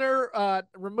Lesnar,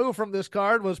 removed from this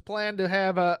card, was planned to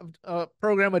have a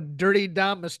program with Dirty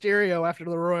Dom Mysterio after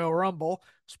the Royal Rumble.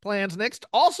 His plans nixed.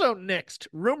 Also nixed,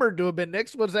 rumored to have been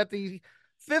nixed, was that the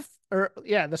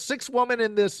sixth woman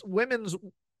in this women's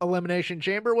elimination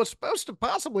chamber was supposed to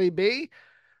possibly be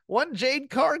one Jade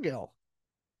Cargill.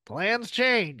 Plans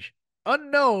change.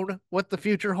 Unknown what the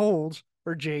future holds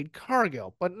for Jade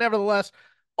Cargill, but nevertheless,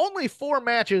 only 4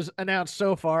 matches announced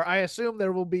so far. I assume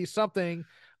there will be something.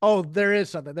 Oh, there is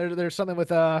something. There's something with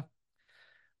the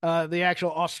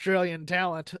actual Australian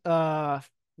talent.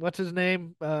 What's his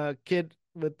name? Kid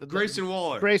with Grayson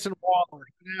Waller. Grayson Waller.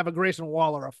 You have a Grayson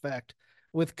Waller effect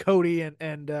with Cody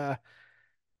and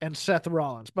Seth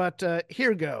Rollins. But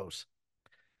here goes.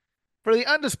 For the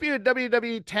undisputed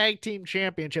WWE Tag Team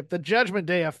Championship, the Judgment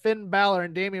Day of Finn Balor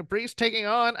and Damian Priest taking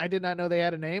on, I did not know they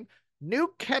had a name,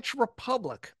 New Catch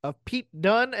Republic of Pete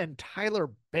Dunne and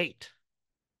Tyler Bate.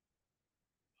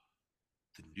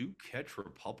 The New Catch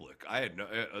Republic. I had no.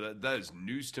 That is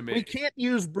news to me. We can't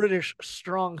use British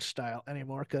strong style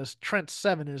anymore because Trent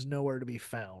Seven is nowhere to be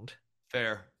found.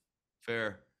 Fair.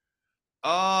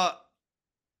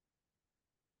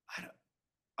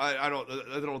 I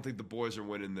don't think the boys are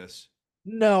winning this.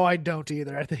 No, I don't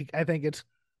either. I think it's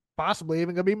possibly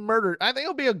even gonna be murdered. I think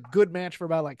it'll be a good match for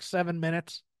about like 7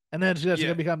 minutes, and then it's just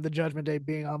gonna become the Judgment Day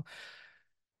being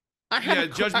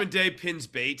Judgment Day pins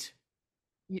Bate.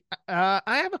 I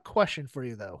have a question for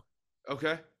you though.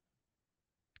 Okay.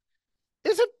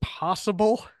 Is it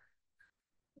possible?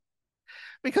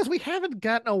 Because we haven't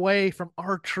gotten away from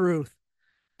R-Truth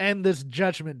and this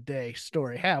Judgment Day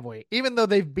story, have we? Even though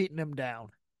they've beaten him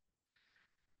down.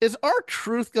 Is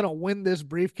R-Truth going to win this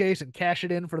briefcase and cash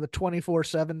it in for the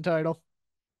 24/7 title?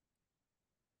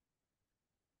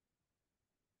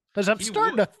 Because I'm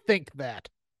starting to think that.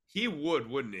 He would,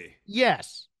 wouldn't he?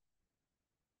 Yes.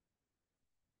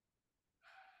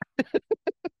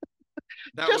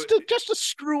 Just to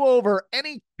screw over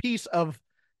any piece of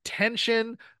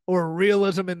tension or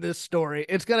realism in this story,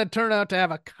 it's going to turn out to have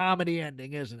a comedy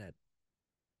ending, isn't it?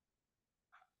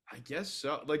 I guess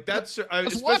so. Like that's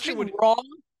especially watching when Raw.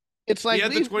 It's like he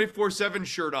had the 24/7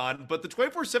 shirt on, but the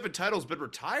 24/7 title's been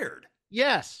retired.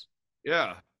 Yes.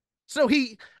 Yeah. So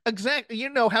you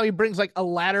know how he brings like a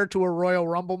ladder to a Royal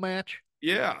Rumble match?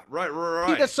 Yeah, right.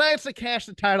 He decides to cash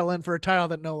the title in for a title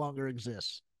that no longer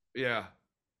exists. Yeah.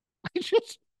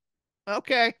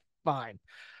 Okay, fine.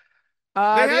 They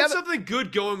had something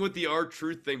good going with the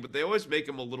R-Truth thing, but they always make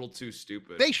him a little too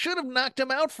stupid. They should have knocked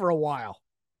him out for a while.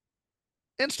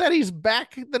 Instead, he's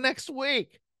back the next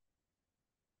week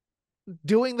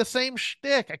doing the same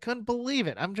shtick. I couldn't believe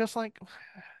it. I'm just like,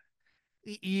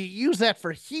 you use that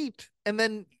for heat, and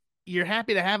then you're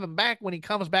happy to have him back when he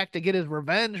comes back to get his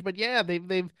revenge. But yeah,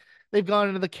 they've gone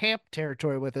into the camp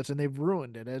territory with us, and they've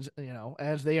ruined it, as you know,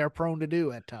 as they are prone to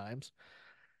do at times.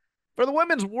 For the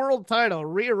women's world title,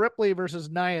 Rhea Ripley versus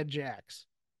Nia Jax.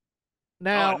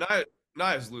 Now,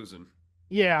 Nia's losing.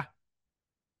 Yeah.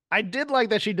 I did like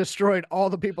that she destroyed all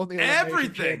the people in the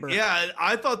Elimination Chamber. Yeah,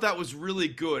 I thought that was really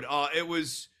good. It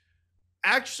was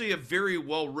actually a very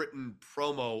well-written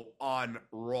promo on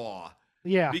Raw.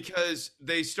 Yeah. Because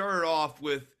they started off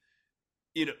with,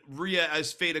 Rhea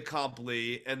as fait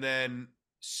accompli, and then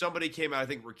somebody came out, I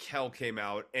think Raquel came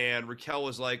out, and Raquel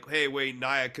was like, hey, wait,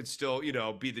 Nia could still,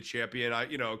 be the champion.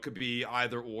 It could be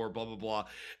either or, blah, blah, blah.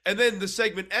 And then the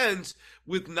segment ends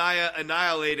with Nia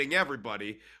annihilating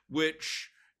everybody, which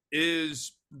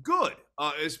is good,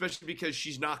 especially because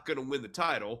she's not going to win the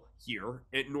title here,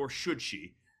 nor should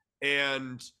she.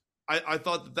 And I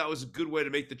thought that was a good way to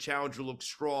make the challenger look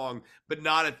strong, but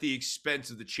not at the expense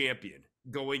of the champion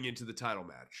going into the title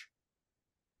match.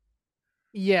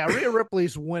 Yeah, Rhea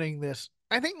Ripley's winning this.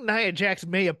 I think Nia Jax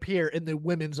may appear in the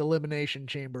women's elimination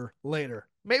chamber later.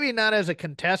 Maybe not as a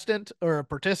contestant or a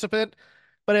participant,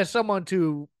 but as someone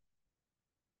to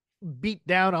beat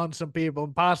down on some people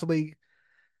and possibly,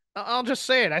 I'll just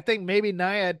say it. I think maybe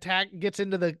Nia gets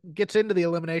into the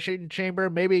elimination chamber.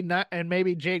 Maybe not, and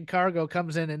maybe Jade Cargo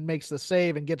comes in and makes the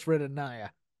save and gets rid of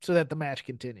Nia so that the match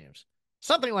continues.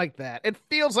 Something like that. It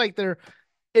feels like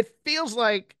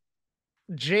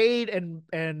Jade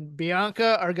and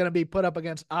Bianca are going to be put up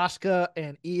against Asuka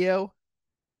and Io,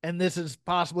 and this is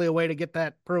possibly a way to get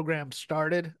that program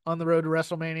started on the road to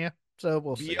WrestleMania. So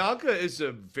we'll see. Bianca is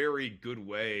a very good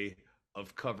way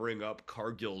of covering up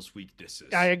Cargill's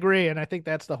weaknesses. I agree, and I think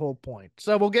that's the whole point.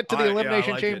 So we'll get to the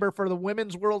Elimination Chamber for the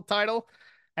women's world title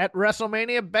at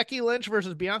WrestleMania. Becky Lynch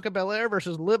versus Bianca Belair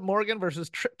versus Liv Morgan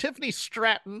versus Tiffany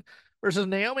Stratton versus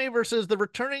Naomi versus the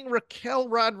returning Raquel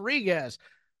Rodriguez.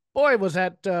 Boy, was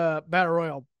that Battle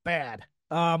Royal bad.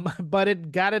 But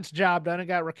it got its job done. It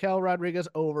got Raquel Rodriguez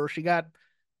over. She got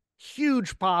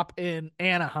huge pop in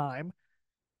Anaheim.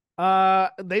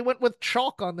 They went with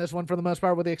chalk on this one for the most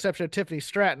part, with the exception of Tiffany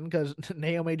Stratton, because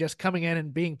Naomi just coming in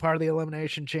and being part of the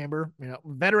Elimination Chamber,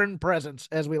 veteran presence,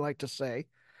 as we like to say.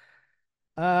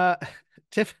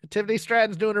 Tiffany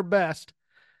Stratton's doing her best.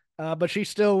 But she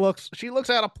still looks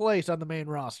out of place on the main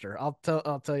roster. I'll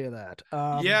tell you that.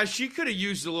 Yeah, she could have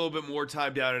used a little bit more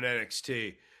time down in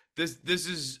NXT. This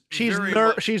is very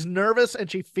much. She's nervous and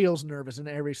she feels nervous in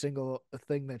every single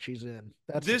thing that she's in.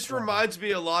 This reminds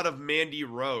me a lot of Mandy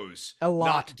Rose. A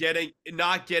lot.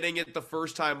 Not getting it the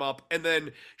first time up, and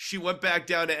then she went back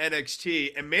down to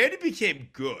NXT, and Mandy became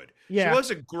good. Yeah. She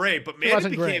wasn't great, but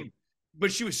Mandy became.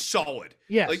 But she was solid.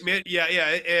 Yes. Like, man, yeah,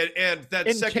 and that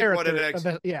in second run in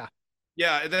NXT, yeah.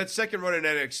 Yeah, that second run in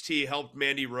NXT helped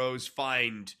Mandy Rose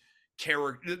find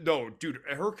character. No, dude,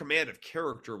 her command of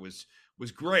character was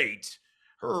great.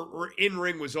 Her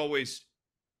in-ring was always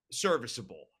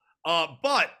serviceable.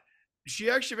 But she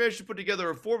actually managed to put together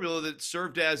a formula that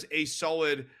served as a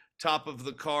solid top of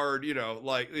the card,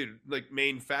 like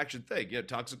main faction thing. Yeah,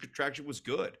 Toxic Attraction was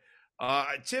good.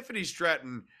 Tiffany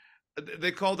Stratton,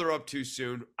 they called her up too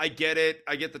soon. I get it.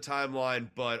 I get the timeline,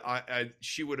 but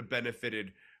she would have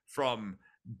benefited from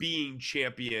being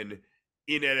champion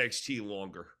in NXT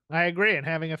longer. I agree. And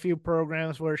having a few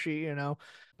programs where she,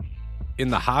 In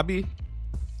the hobby,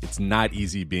 it's not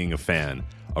easy being a fan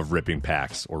of ripping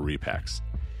packs or repacks.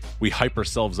 We hype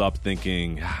ourselves up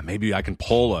thinking, maybe I can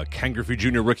pull a Ken Griffey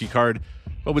Jr. rookie card,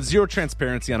 but with zero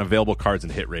transparency on available cards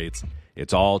and hit rates,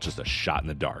 it's all just a shot in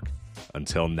the dark.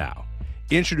 Until now.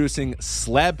 Introducing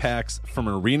slab packs from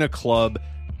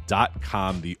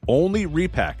arenaclub.com, the only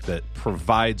repack that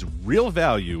provides real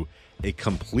value, a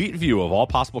complete view of all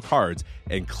possible cards,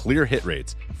 and clear hit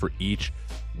rates for each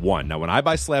one. Now, when I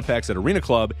buy slab packs at Arena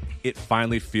Club, it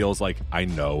finally feels like I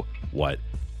know what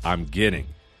I'm getting.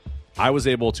 I was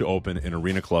able to open an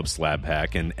Arena Club slab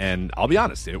pack, and I'll be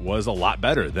honest, it was a lot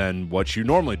better than what you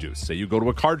normally do. Say you go to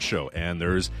a card show, and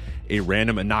there's a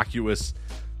random innocuous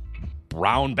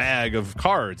brown bag of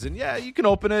cards, and yeah, you can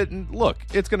open it and look,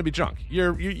 it's going to be junk.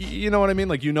 You know what I mean?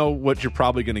 Like, you know what you're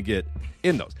probably going to get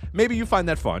in those. Maybe you find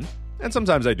that fun, and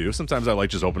sometimes I do. Sometimes I like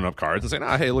just opening up cards and saying,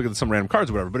 hey, look at some random cards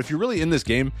or whatever. But if you're really in this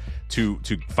game to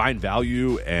find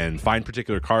value and find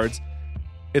particular cards,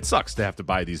 it sucks to have to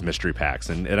buy these mystery packs,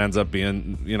 and it ends up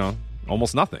being,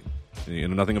 almost nothing.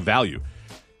 Nothing of value.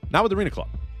 Not with Arena Club.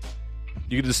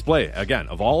 You can display, again,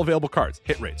 of all available cards,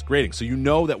 hit rates, grading, so you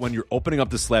know that when you're opening up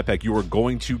the slab pack, you are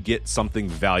going to get something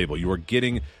valuable. You are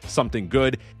getting something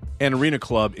good. And Arena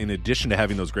Club, in addition to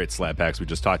having those great slab packs we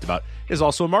just talked about, is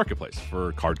also a marketplace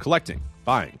for card collecting,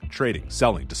 buying, trading,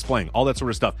 selling, displaying, all that sort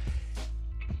of stuff.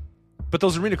 But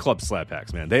those Arena Club slab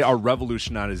packs, man, they are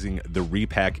revolutionizing the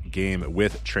repack game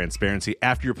with transparency.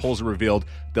 After your pulls are revealed,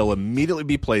 they'll immediately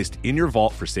be placed in your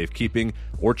vault for safekeeping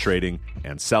or trading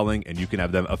and selling, and you can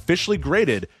have them officially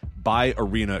graded by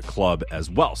Arena Club as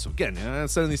well. So again,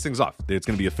 sending these things off, it's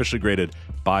going to be officially graded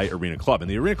by Arena Club. And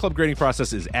the Arena Club grading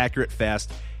process is accurate,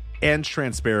 fast, and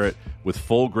transparent, with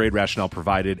full grade rationale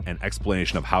provided and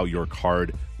explanation of how your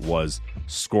card was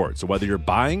scored. So whether you're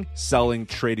buying, selling,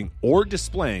 trading, or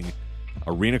displaying,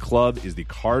 Arena Club is the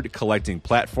card collecting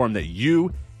platform that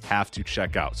you have to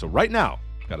check out. So right now,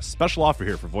 I've got a special offer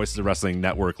here for Voices of Wrestling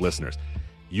Network listeners.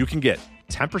 You can get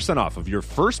 10% off of your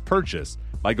first purchase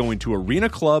by going to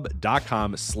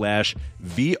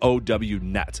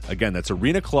arenaclub.com/VOWnet. Again, that's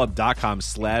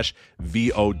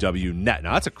arenaclub.com/VOWnet.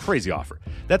 Now, that's a crazy offer.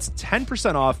 That's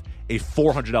 10% off a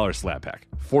 $400 slab pack.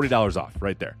 $40 off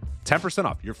right there. 10%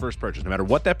 off your first purchase. No matter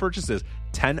what that purchase is,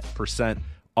 10%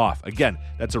 off. Again,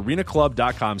 that's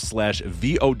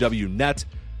arenaclub.com/VOWnet.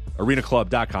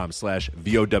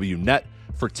 arenaclub.com/VOWnet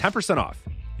for 10% off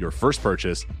your first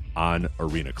purchase on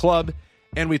Arena Club.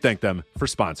 And we thank them for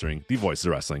sponsoring the Voices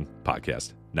of Wrestling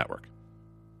Podcast Network.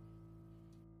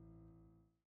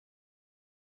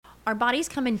 Our bodies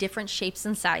come in different shapes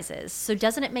and sizes, so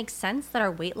doesn't it make sense that our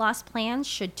weight loss plans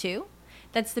should too?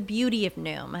 That's the beauty of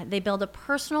Noom. They build a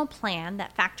personal plan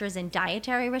that factors in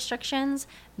dietary restrictions,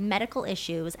 medical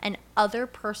issues, and other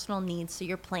personal needs so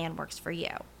your plan works for you.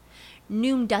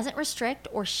 Noom doesn't restrict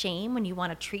or shame when you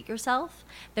want to treat yourself.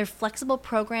 Their flexible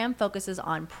program focuses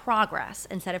on progress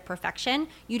instead of perfection.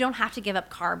 You don't have to give up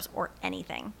carbs or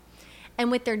anything. And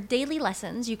with their daily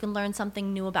lessons, you can learn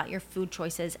something new about your food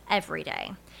choices every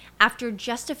day. After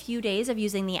just a few days of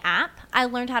using the app, I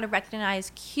learned how to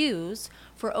recognize cues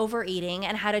for overeating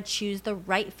and how to choose the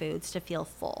right foods to feel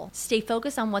full. Stay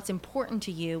focused on what's important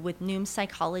to you with Noom's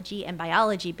psychology and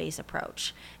biology-based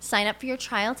approach. Sign up for your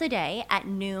trial today at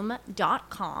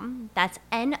Noom.com. That's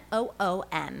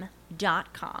Noom.com.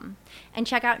 And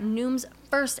check out Noom's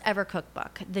first ever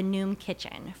cookbook, The Noom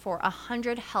Kitchen, for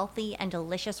 100 healthy and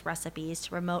delicious recipes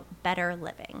to promote better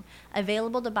living.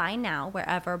 Available to buy now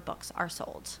wherever books are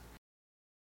sold.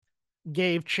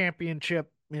 Gave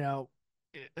championship,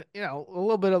 a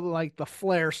little bit of like the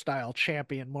Flair style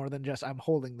champion more than just I'm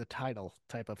holding the title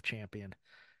type of champion.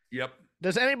 Yep.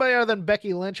 Does anybody other than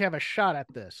Becky Lynch have a shot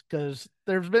at this? Because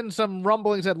there's been some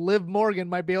rumblings that Liv Morgan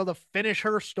might be able to finish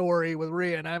her story with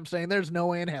Rhea, and I'm saying there's no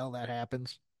way in hell that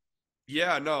happens.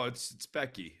 Yeah, no, it's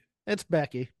Becky. It's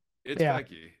Becky. It's Yeah.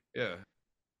 Becky. Yeah.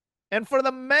 And for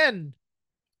the men,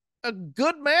 a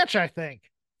good match, I think,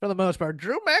 for the most part.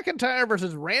 Drew McIntyre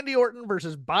versus Randy Orton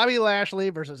versus Bobby Lashley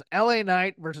versus LA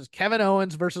Knight versus Kevin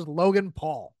Owens versus Logan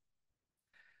Paul.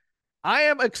 I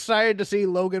am excited to see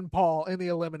Logan Paul in the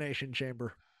Elimination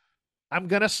Chamber. I'm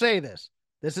gonna say this.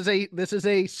 This is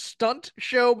a stunt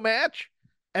show match,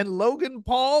 and Logan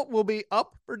Paul will be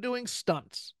up for doing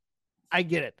stunts. I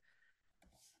get it.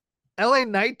 LA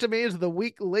Knight to me is the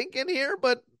weak link in here,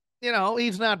 but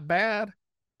he's not bad.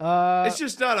 It's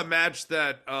just not a match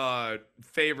that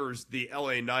favors the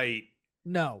LA Knight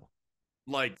No.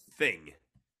 like thing.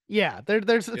 Yeah,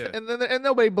 there's Yeah. And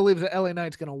nobody believes that LA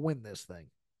Knight's gonna win this thing.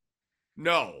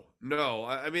 No.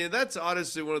 I mean, that's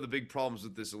honestly one of the big problems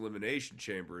with this Elimination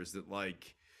Chamber is that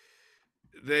like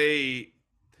a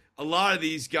lot of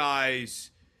these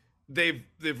guys, they've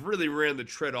really ran the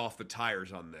tread off the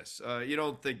tires on this. You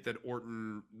don't think that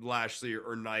Orton, Lashley,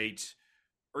 or Knight,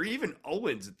 or even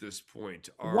Owens at this point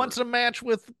Wants a match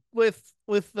with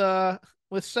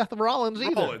Seth Rollins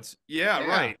either. Rollins. Yeah,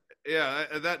 right. Yeah,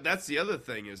 that's the other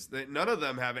thing is that none of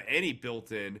them have any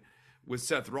built in with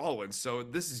Seth Rollins. So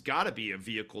this has got to be a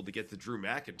vehicle to get to Drew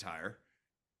McIntyre.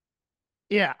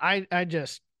 Yeah, I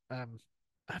just I'm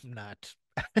not.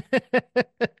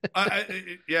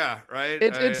 Yeah, right.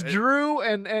 It's Drew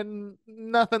and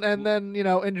nothing, and then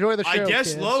enjoy the show. I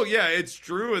guess kids. it's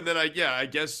Drew, and then I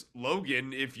guess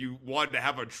Logan. If you wanted to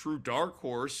have a true dark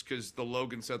horse, because the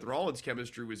Logan Seth Rollins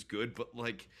chemistry was good, but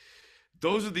like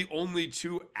those are the only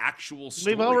two actual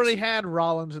stories. We've already had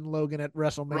Rollins and Logan at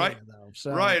WrestleMania, right? Though,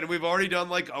 so. Right, and we've already done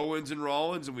like Owens and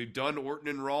Rollins, and we've done Orton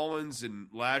and Rollins, and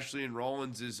Lashley and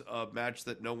Rollins is a match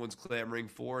that no one's clamoring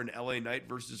for, and LA Knight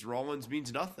versus Rollins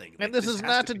means nothing. And this is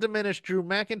not to diminish Drew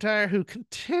McIntyre, who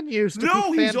continues to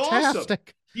be he's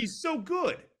fantastic. awesome. He's so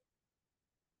good.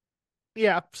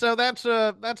 Yeah, so that's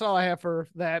all I have for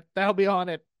that. That'll be on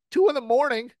at 2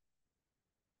 a.m,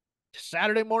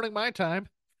 Saturday morning my time.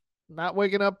 Not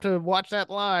waking up to watch that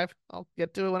live. I'll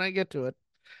get to it when I get to it.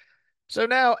 So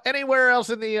now, anywhere else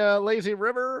in the lazy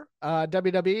river,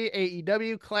 WWE,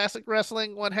 AEW, classic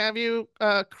wrestling, what have you,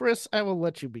 Chris, I will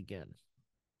let you begin.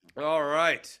 All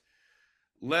right.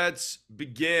 Let's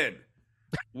begin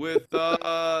with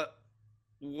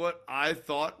what I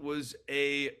thought was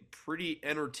a pretty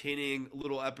entertaining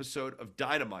little episode of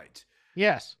Dynamite.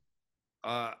 Yes.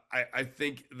 I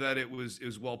think that it was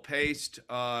well paced.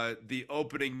 The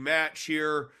opening match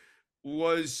here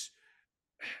was,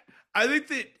 I think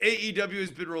that AEW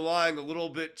has been relying a little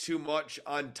bit too much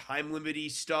on time limity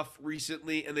stuff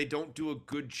recently, and they don't do a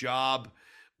good job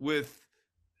with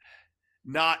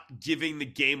not giving the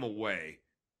game away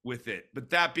with it. But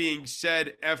that being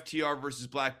said, FTR versus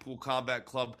Blackpool Combat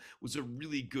Club was a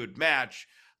really good match.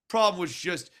 Problem was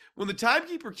just when the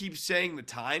timekeeper keeps saying the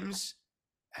times,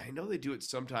 I know they do it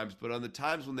sometimes, but on the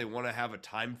times when they want to have a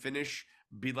time finish,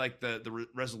 be like the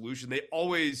resolution, they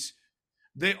always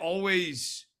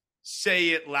say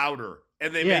it louder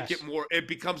and they make it more, it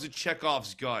becomes a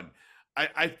Chekhov's gun.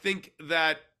 I think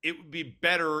that it would be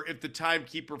better if the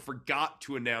timekeeper forgot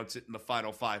to announce it in the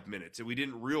final 5 minutes and we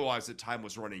didn't realize that time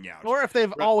was running out. Or if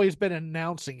they've always been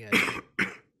announcing it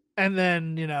and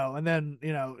then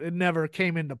it never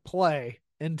came into play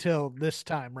until this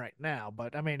time right now.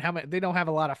 But I mean, they don't have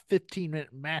a lot of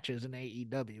 15-minute matches in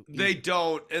AEW. They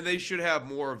don't, and they should have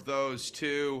more of those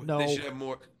too. No. They should have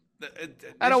more.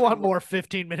 I don't want more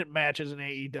 15-minute matches in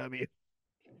AEW.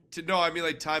 No, I mean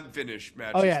like time finish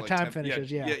matches. Oh yeah, like time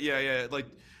finishes. Yeah.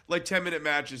 Like 10-minute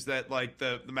matches that like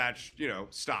the match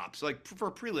stops. Like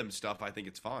for prelim stuff, I think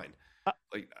it's fine.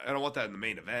 Like I don't want that in the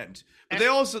main event.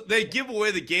 But they give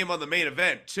away the game on the main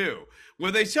event too.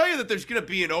 When they tell you that there's going to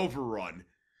be an overrun,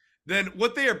 then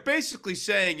what they are basically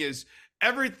saying is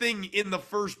everything in the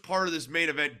first part of this main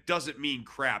event doesn't mean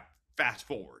crap. Fast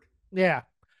forward. Yeah.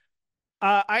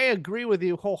 I agree with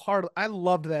you wholeheartedly. I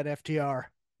loved that FTR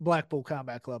Blackpool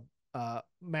Combat Club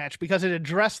match because it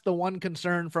addressed the one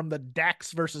concern from the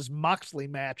Dax versus Moxley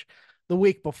match the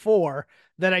week before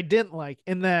that I didn't like,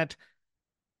 in that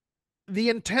the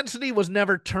intensity was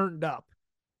never turned up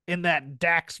in that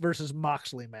Dax versus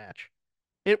Moxley match.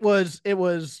 It was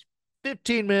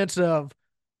 15 minutes or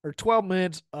 12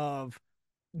 minutes of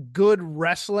good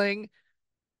wrestling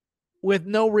with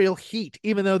no real heat,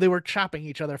 even though they were chopping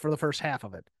each other for the first half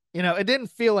of it. It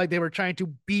didn't feel like they were trying to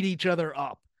beat each other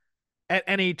up. at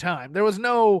any time. There was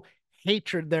no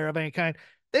hatred there of any kind.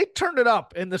 They turned it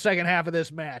up in the second half of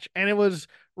this match, and it was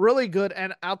really good.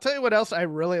 And I'll tell you what else I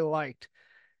really liked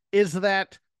is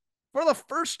that for the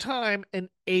first time in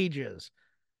ages,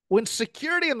 when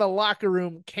security in the locker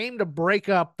room came to break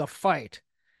up the fight,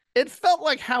 it felt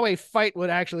like how a fight would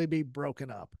actually be broken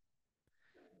up.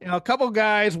 A couple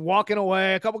guys walking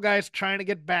away, a couple guys trying to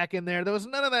get back in there. There was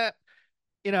none of that,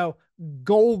 you know,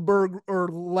 Goldberg or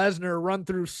Lesnar run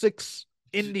through 6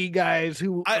 indie guys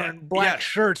who are in black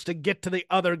shirts to get to the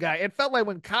other guy. It felt like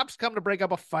when cops come to break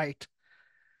up a fight,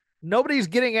 nobody's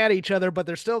getting at each other, but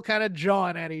they're still kind of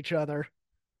jawing at each other.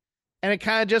 And it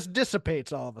kind of just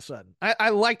dissipates all of a sudden. I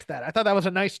liked that. I thought that was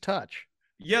a nice touch.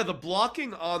 Yeah, the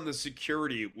blocking on the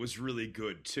security was really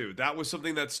good too. That was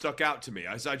something that stuck out to me.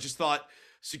 I just thought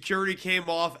security came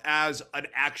off as an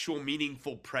actual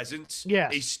meaningful presence,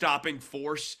 yes, a stopping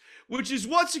force, which is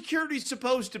what security's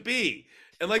supposed to be.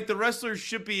 And like the wrestlers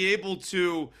should be able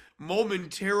to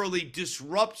momentarily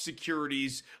disrupt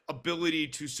security's ability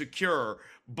to secure,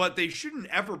 but they shouldn't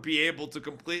ever be able to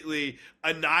completely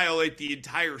annihilate the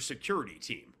entire security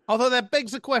team. Although that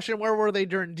begs the question, where were they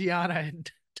during Deonna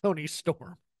and Tony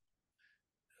Storm?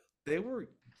 They were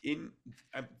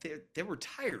they were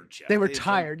tired, Jeff. They were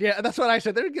tired. Yeah, that's what I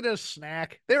said. They were getting a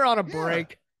snack. They were on a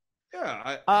break.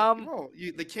 Yeah.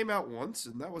 They came out once,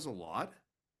 and that was a lot.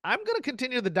 I'm going to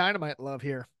continue the Dynamite love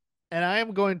here, and I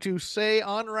am going to say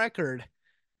on record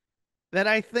that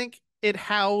I think it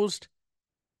housed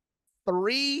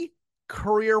 3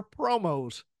 career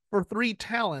promos for 3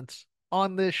 talents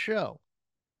on this show.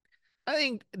 I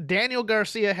think Daniel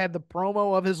Garcia had the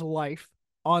promo of his life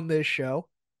on this show.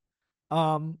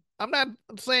 I'm not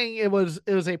saying it was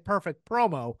a perfect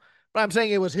promo, but I'm saying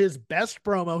it was his best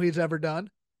promo he's ever done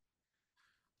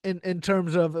in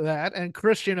terms of that. And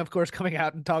Christian, of course, coming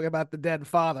out and talking about the dead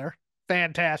father.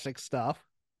 Fantastic stuff.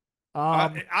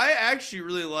 I actually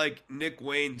really like Nick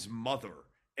Wayne's mother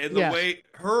and the way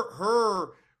her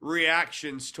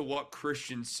reactions to what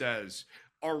Christian says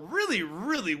are really,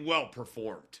 really well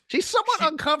performed. She's somewhat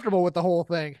uncomfortable with the whole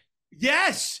thing.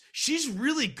 Yes, she's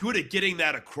really good at getting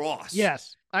that across.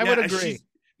 Yes, I would agree.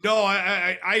 No,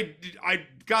 I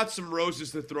got some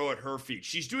roses to throw at her feet.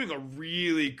 She's doing a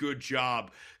really good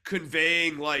job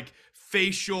conveying like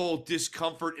facial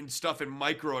discomfort and stuff and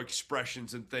micro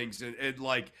expressions and things, and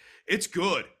like it's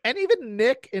good. And even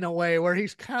Nick, in a way, where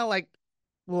he's kind of like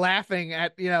laughing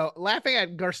at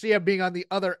Garcia being on the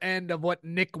other end of what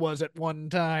Nick was at one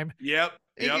time. Yep.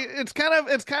 It's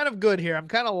kind of good here. I'm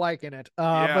kind of liking it.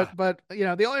 But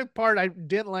the only part I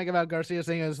didn't like about Garcia's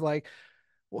thing is like,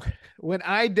 when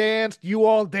I danced, you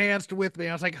all danced with me.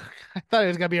 I was like, I thought he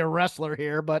was gonna be a wrestler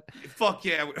here, but fuck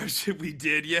yeah, we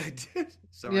did. Yeah,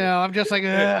 sorry. I'm just like,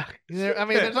 ugh. I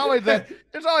mean, there's always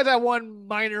that one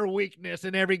minor weakness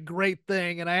in every great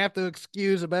thing, and I have to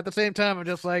excuse it. But at the same time, I'm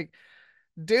just like,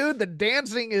 dude, the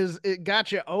dancing it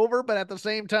got you over, but at the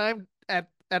same time, at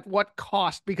what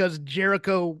cost? Because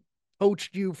Jericho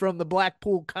poached you from the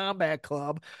Blackpool Combat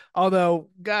Club. Although,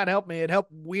 God help me, it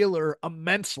helped Wheeler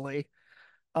immensely.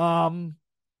 Secondly,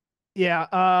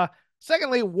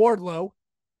 Wardlow.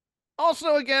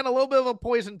 Also, again, a little bit of a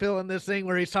poison pill in this thing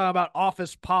where he's talking about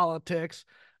office politics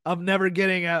of never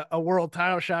getting a world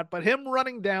title shot, but him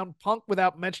running down Punk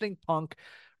without mentioning Punk,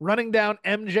 running down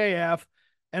MJF,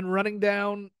 and running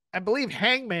down, I believe,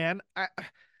 Hangman.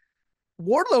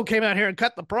 Wardlow came out here and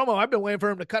cut the promo. I've been waiting for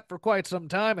him to cut for quite some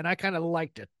time, and I kind of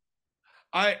liked it.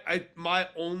 My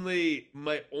only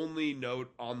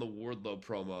note on the Wardlow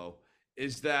promo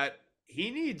is that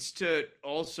he needs to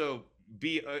also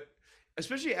be,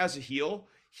 especially as a heel,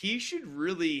 he should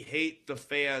really hate the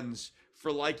fans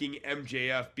for liking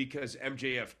MJF because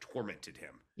MJF tormented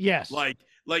him. Yes.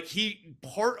 Like he,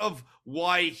 part of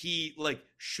why he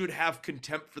should have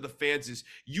contempt for the fans is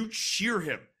you cheer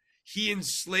him. He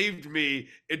enslaved me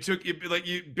and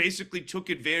you basically took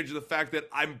advantage of the fact that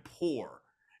I'm poor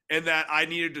and that I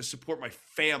needed to support my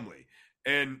family.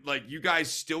 And you guys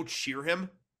still cheer him.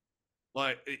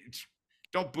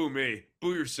 Don't boo me,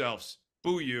 boo yourselves,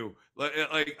 boo you.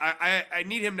 I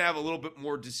need him to have a little bit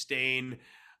more disdain.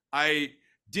 I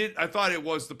thought it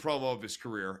was the promo of his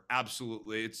career.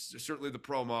 Absolutely. It's certainly the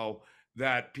promo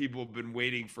that people have been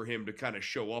waiting for him to kind of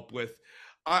show up with.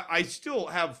 I still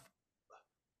have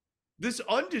this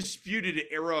Undisputed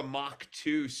Era Mach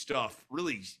 2 stuff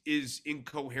really is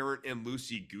incoherent and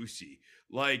loosey-goosey.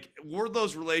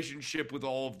 Wardlow's relationship with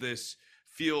all of this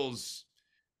feels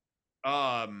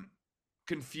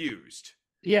confused.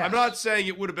 Yeah, I'm not saying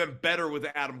it would have been better with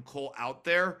Adam Cole out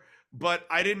there, but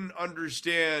I didn't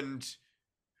understand.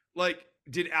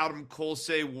 did Adam Cole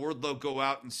say Wardlow go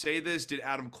out and say this? Did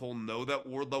Adam Cole know that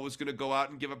Wardlow was going to go out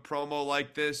and give a promo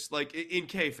like this, like in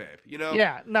kayfabe? You know?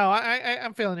 Yeah, no,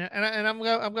 I'm feeling it, and I'm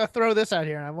gonna throw this out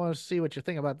here, and I want to see what you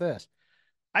think about this.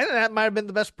 I think that might have been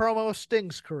the best promo of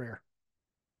Sting's career.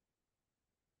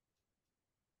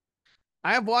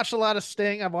 I have watched a lot of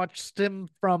Sting. I've watched him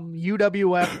from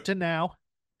UWF to now.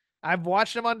 I've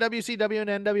watched him on WCW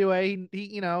and NWA.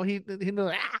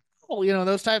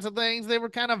 Those types of things. They were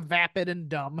kind of vapid and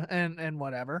dumb and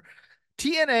whatever.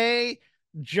 TNA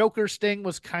Joker Sting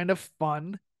was kind of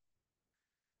fun.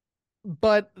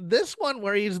 But this one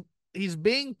where he's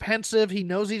being pensive, he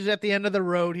knows he's at the end of the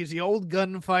road. He's the old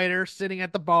gunfighter sitting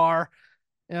at the bar.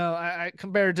 I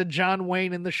compared to John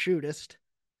Wayne in The Shootist.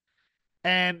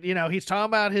 And, he's talking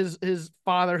about his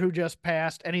father who just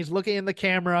passed, and he's looking in the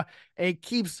camera, and he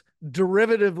keeps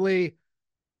derivatively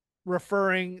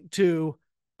referring to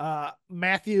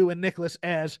Matthew and Nicholas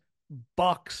as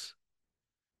Bucks.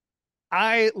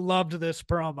 I loved this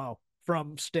promo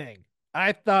from Sting.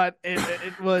 I thought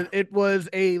it was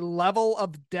a level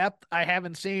of depth I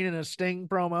haven't seen in a Sting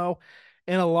promo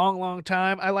in a long, long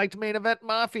time. I liked Main Event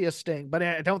Mafia Sting, but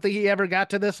I don't think he ever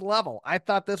got to this level. I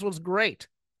thought this was great.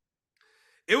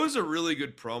 It was a really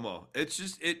good promo. It's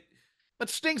just But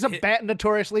Sting's a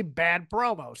notoriously bad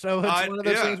promo, so it's one of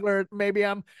those things where maybe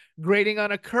I'm grading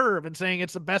on a curve and saying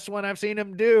it's the best one I've seen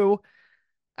him do.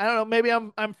 I don't know. Maybe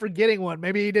I'm forgetting one.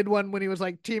 Maybe he did one when he was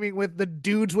like teaming with the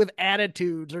Dudes with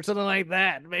Attitudes or something like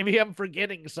that. Maybe I'm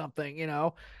forgetting something.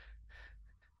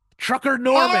 Trucker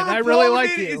Norman, I really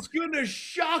like you. It's going to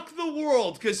shock the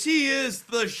world because he is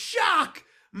the shock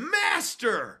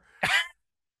master.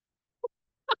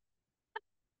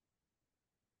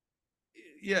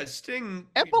 Yeah, Sting.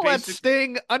 Epaulet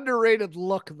Sting, underrated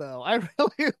look, though. I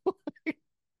really like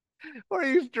where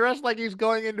he's dressed like he's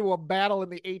going into a battle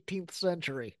in the 18th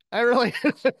century. I really.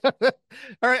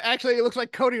 Or actually, it looks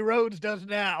like Cody Rhodes does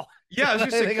now. Yeah, I was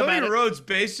going to say, Cody Rhodes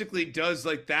basically does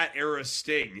like that era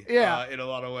Sting. Yeah. In a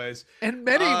lot of ways. In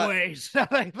many ways. Now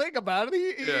that I think about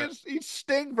it, he's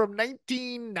Sting from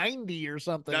 1990 or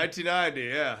something. 1990,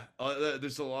 yeah.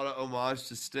 There's a lot of homage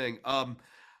to Sting.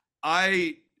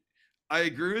 I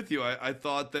agree with you. I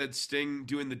thought that Sting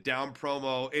doing the down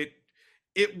promo,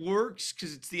 it works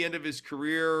because it's the end of his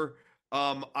career.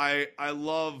 I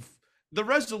love the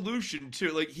resolution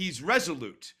too. Like, he's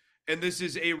resolute, and this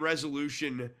is a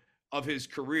resolution of his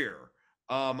career.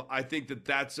 I think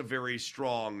that's a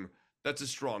strong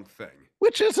thing.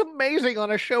 Which is amazing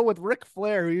on a show with Ric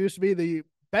Flair, who used to be the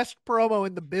best promo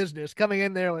in the business, coming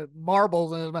in there with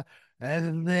marbles and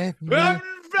I'm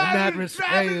not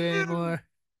respected anymore.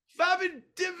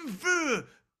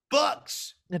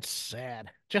 Bucks. It's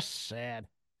sad, just sad.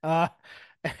 And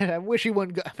I wish he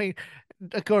wouldn't go. I mean,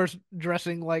 of course,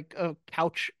 dressing like a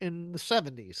couch in the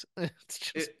 70s. It's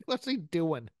just, what's he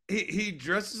doing? He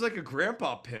dresses like a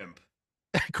grandpa pimp.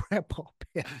 Grandpa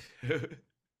pimp.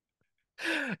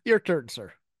 Your turn,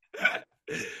 sir.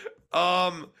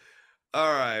 All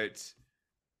right.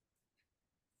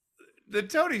 The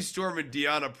Toni Storm and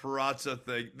Deonna Purrazzo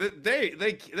thing,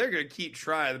 they're gonna keep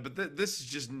trying, but this is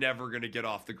just never gonna get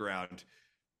off the ground.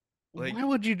 Like, why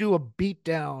would you do a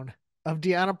beatdown of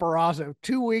Deonna Purrazzo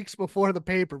 2 weeks before the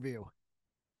pay-per-view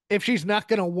if she's not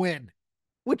gonna win?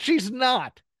 Which she's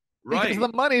not, right?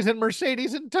 Because the money's in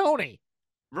Mercedes and Tony.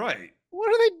 Right. What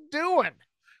are they doing?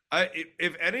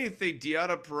 If anything,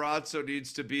 Deonna Purrazzo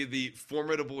needs to be the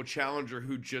formidable challenger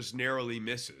who just narrowly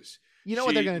misses. You know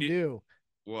what they're gonna do?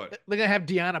 What? They're going to have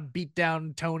Deonna beat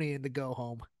down Tony in the go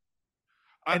home.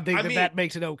 And think that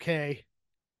makes it okay.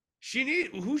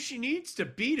 Who she needs to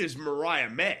beat is Mariah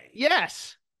May.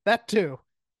 Yes, that too.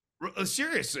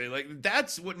 Seriously, like,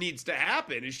 that's what needs to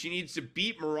happen is she needs to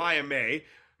beat Mariah May.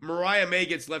 Mariah May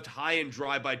gets left high and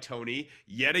dry by Tony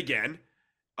yet again.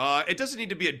 It doesn't need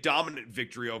to be a dominant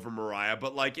victory over Mariah,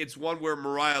 but like, it's one where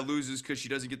Mariah loses because she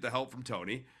doesn't get the help from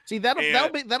Tony. See,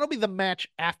 that'll be the match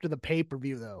after the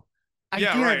pay-per-view, though. I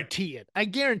guarantee it. I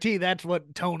guarantee that's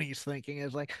what Tony's thinking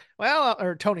is like,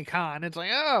 or Tony Khan. It's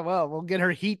like, oh, well, we'll get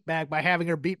her heat back by having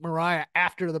her beat Mariah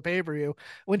after the pay-per-view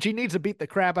when she needs to beat the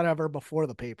crap out of her before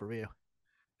the pay-per-view.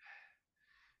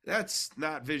 That's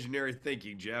not visionary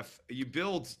thinking, Jeff. You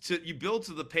build to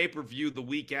the pay-per-view the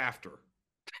week after.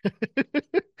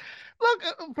 Look,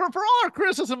 for all our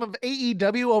criticism of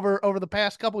AEW over the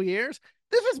past couple years,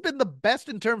 this has been the best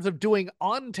in terms of doing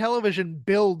on-television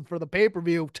build for the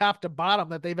pay-per-view, top to bottom,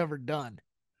 that they've ever done.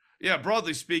 Yeah,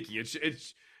 broadly speaking,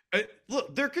 it's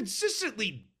look, they're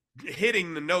consistently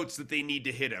hitting the notes that they need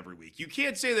to hit every week. You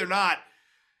can't say they're not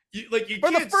you For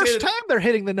can't the first say that, time, they're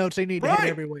hitting the notes they need to hit Right.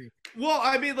 every week. Well,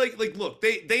 I mean, look,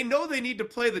 they know they need to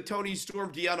play the Tony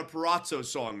Storm, Deanna Purrazzo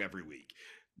song every week.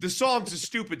 The song's a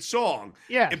stupid song,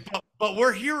 Yeah. but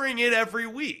we're hearing it every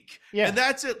week, Yeah. and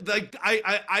that's it. Like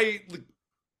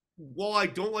while I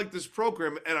don't like this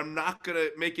program, and I'm not gonna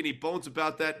make any bones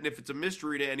about that, and if it's a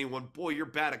mystery to anyone, boy, you're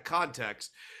bad at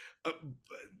context.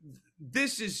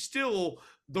 This is still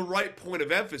the right point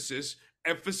of emphasis.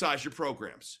 Emphasize your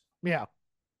programs. Yeah.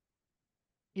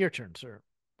 Your turn, sir.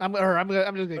 I'm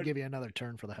just gonna give you another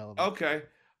turn for the hell of it. Okay.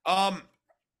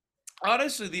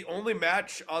 Honestly, the only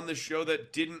match on the show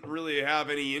that didn't really have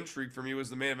any intrigue for me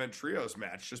was the main event trios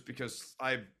match, just because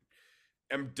I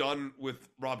am done with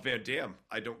Rob Van Dam.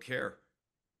 I don't care.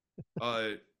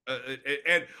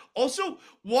 And also,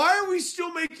 why are we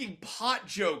still making pot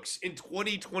jokes in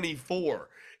 2024?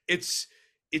 It's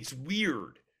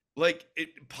weird. Like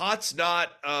pot's not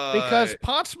because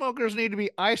pot smokers need to be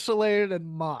isolated and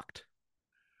mocked.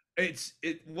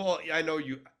 Well, I know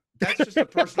you. That's just a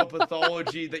personal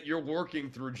pathology that you're working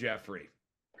through, Jeffrey.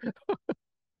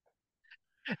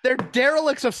 They're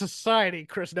derelicts of society,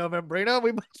 Chris Novembrino.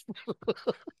 We must.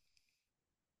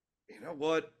 You know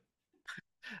what?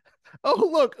 Oh,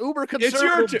 look, uber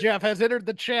conservative Jeff has entered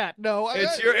the chat. No,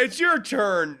 it's your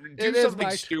turn. Do something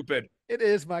stupid. It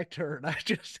is my turn.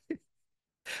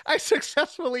 I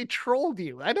successfully trolled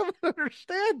you. I don't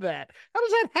understand that. How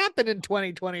does that happen in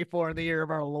 2024, in the year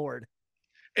of our Lord?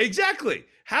 Exactly.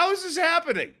 How is this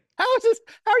happening? How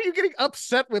are you getting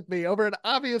upset with me over an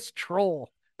obvious troll?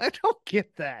 I don't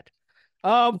get that.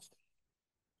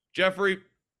 Jeffrey,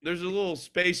 there's a little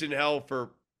space in hell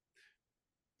for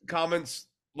comments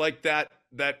like that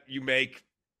you make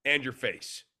and your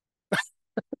face.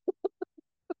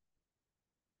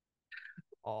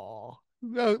 Oh,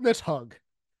 no, this hug.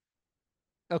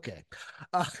 Okay.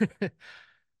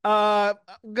 I'm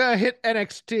gonna hit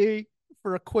NXT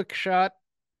for a quick shot.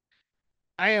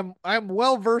 I'm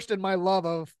well versed in my love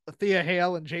of Thea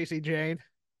Hale and JC Jane.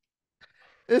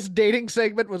 This dating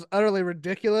segment was utterly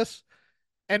ridiculous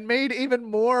and made even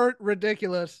more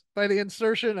ridiculous by the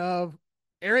insertion of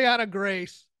Ariana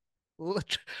Grace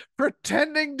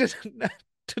pretending to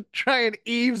try and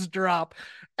eavesdrop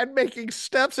and making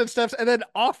steps and then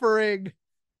offering,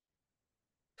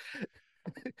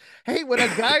 hey, when a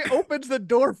guy opens the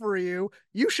door for you,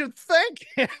 you should thank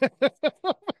him.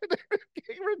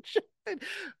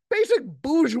 Basic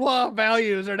bourgeois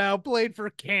values are now played for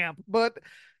camp, but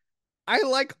I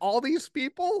like all these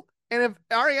people, and if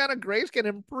Ariana Grace can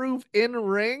improve in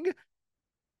ring,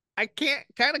 I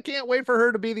can't wait for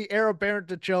her to be the heir apparent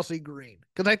to Chelsea Green,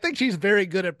 because I think she's very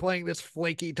good at playing this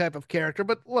flaky type of character.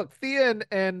 But look, Thea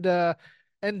and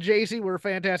JC were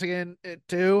fantastic in it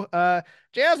too.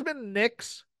 Jasmine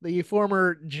Nix, the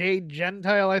former Jade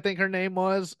Gentile, I think her name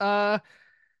was.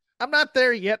 I'm not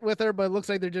there yet with her, but it looks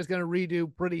like they're just going to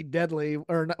redo Pretty Deadly,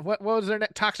 or what was their name?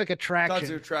 Toxic Attraction.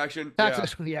 Toxic Attraction.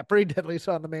 Yeah, Pretty Deadly's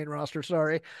on the main roster.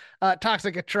 Sorry,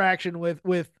 Toxic Attraction with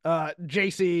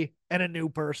JC and a new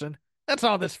person. That's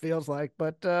all this feels like.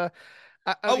 But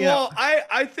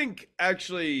I think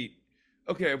actually,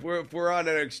 okay, if we're on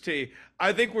NXT,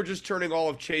 I think we're just turning all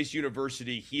of Chase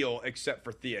University heel except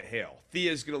for Thea Hale.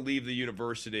 Thea's going to leave the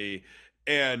university.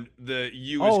 And the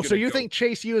U. Oh, so you think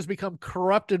Chase U has become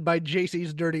corrupted by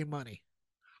JC's dirty money?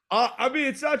 I mean,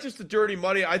 it's not just the dirty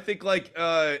money. I think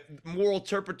moral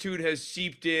turpitude has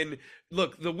seeped in.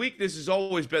 Look, the weakness has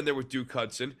always been there with Duke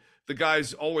Hudson. The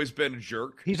guy's always been a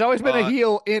jerk. He's always been a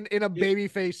heel in a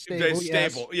babyface stable.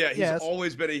 Yes. Yeah, he's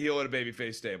always been a heel in a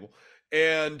babyface stable.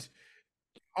 And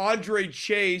Andre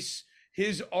Chase,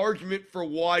 his argument for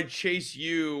why Chase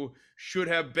U should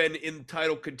have been in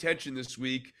title contention this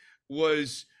week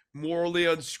was morally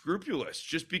unscrupulous.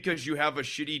 Just because you have a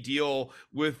shitty deal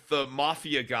with the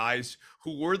Mafia guys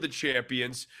who were the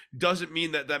champions doesn't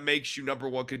mean that makes you number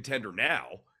one contender now.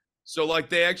 So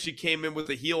they actually came in with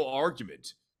a heel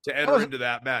argument to enter into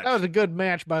that match. That was a good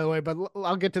match, by the way, but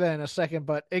I'll get to that in a second.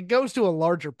 But it goes to a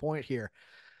larger point here.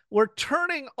 We're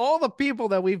turning all the people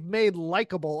that we've made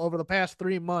likable over the past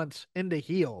 3 months into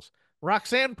heels.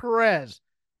 Roxanne Perez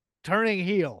turning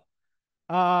heel.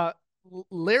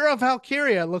 Lyra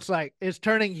Valkyria looks like is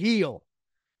turning heel,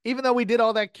 even though we did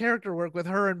all that character work with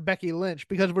her and Becky Lynch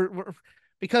because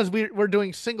we're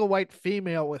doing single white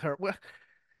female with her.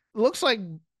 Looks like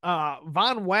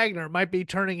Von Wagner might be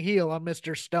turning heel on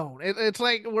Mr. Stone. It's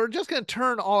like we're just gonna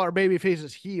turn all our baby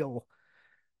faces heel,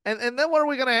 and then what are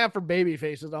we gonna have for baby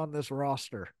faces on this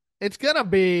roster? It's gonna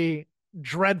be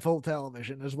dreadful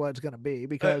television, is what it's gonna be.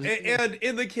 Because and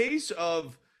in the case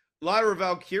of Lyra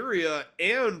Valkyria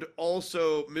and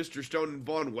also Mr. Stone and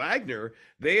Von Wagner,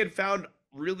 they had found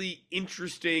really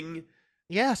interesting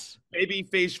Yes.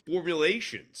 babyface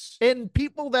formulations. And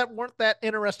people that weren't that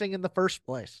interesting in the first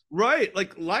place. Right.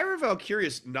 Like Lyra Valkyria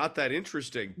is not that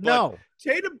interesting. But No.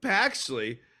 Tatum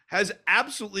Paxley has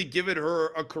absolutely given her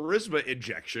a charisma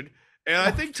injection. And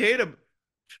I think Tatum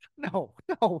No.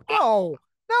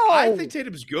 I think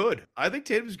Tatum's good. I think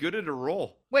Tatum's good in a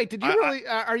role. Wait, did you really?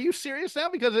 Are you serious now?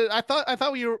 Because I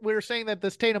thought we were saying that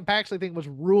this Tatum Paxley thing was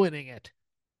ruining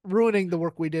the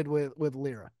work we did with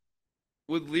Lyra.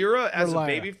 With Lyra as a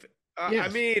baby, yes. I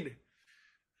mean,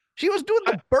 she was doing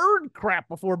the bird crap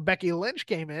before Becky Lynch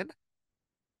came in.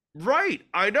 Right,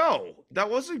 I know that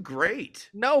wasn't great.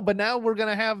 No, but now we're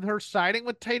gonna have her siding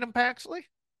with Tatum Paxley.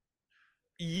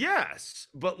 Yes,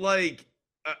 but like,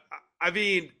 I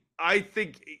mean, I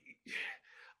think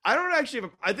I don't actually.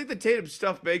 I think the Tatum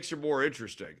stuff makes her more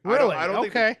interesting. Really? I don't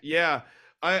okay. Think yeah,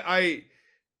 I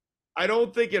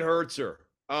don't think it hurts her.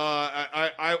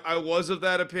 I was of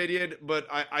that opinion, but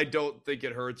I don't think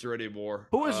it hurts her anymore.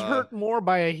 Who is hurt more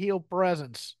by a heel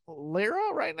presence,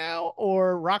 Lyra right now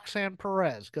or Roxanne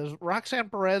Perez? Because Roxanne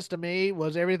Perez to me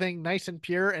was everything nice and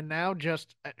pure, and now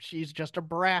she's just a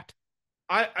brat.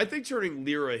 I think turning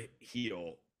Lyra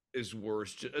heel is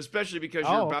worse, especially because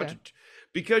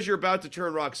you're about to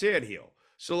turn Roxanne heel.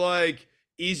 So like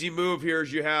easy move here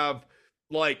is you have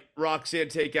like Roxanne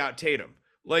take out Tatum.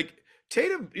 Like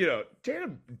Tatum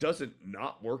doesn't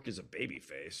not work as a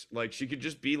babyface. Like she could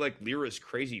just be like Lyra's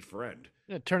crazy friend.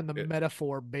 Turn the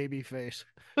metaphor babyface.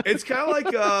 It's kind of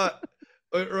like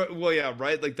well, yeah,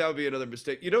 right. Like that would be another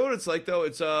mistake. You know what it's like though?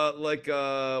 It's like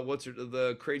what's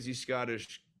the crazy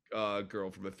Scottish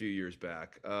girl from a few years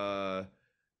back?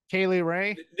 Kaylee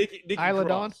Ray, Nikki Isla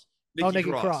Dawn. Nikki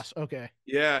Cross. Cross. Okay.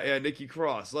 Yeah, Nikki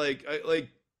Cross. Like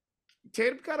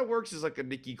Tatum kind of works as like a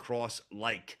Nikki Cross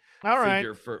like. All right.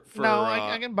 Figure for no,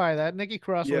 I can buy that. Nikki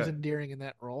Cross was endearing in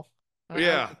that role.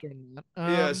 Yeah.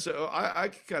 So I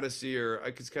could kind of see her.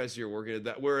 I could kind of see her working at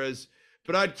that. Whereas,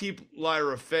 but I'd keep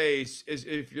Lyra face as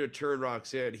if you're gonna turn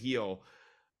Roxanne heel.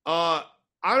 I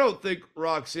don't think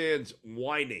Roxanne's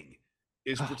whining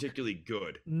is particularly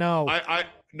good. No.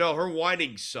 No, her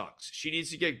whining sucks. She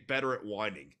needs to get better at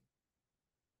whining.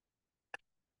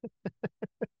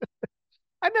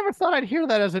 I never thought I'd hear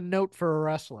that as a note for a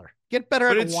wrestler. Get better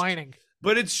at whining.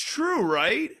 But it's true,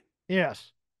 right?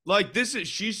 Yes. Like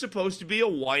she's supposed to be a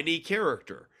whiny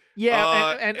character.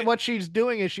 Yeah, and what she's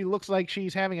doing is she looks like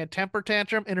she's having a temper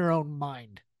tantrum in her own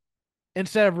mind.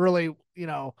 Instead of really,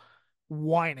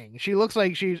 whining. She looks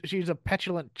like she's a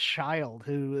petulant child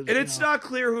who is. And it's not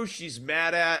clear who she's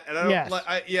mad at. And I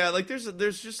don't like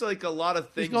there's just like a lot of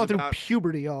things. She's going through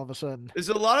puberty all of a sudden. There's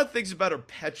a lot of things about her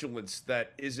petulance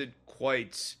that isn't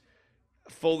quite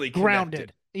fully grounded.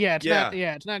 Connected. Yeah,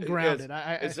 it's not grounded.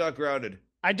 It's not grounded.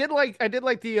 I did like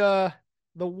the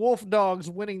Wolf Dogs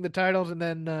winning the titles, and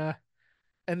then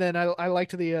I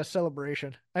liked the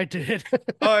celebration. I did.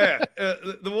 Oh yeah,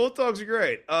 the Wolf Dogs are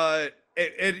great.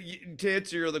 And to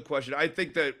answer your other question, I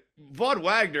think that Von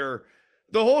Wagner,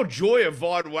 the whole joy of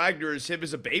Von Wagner is him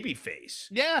as a baby face.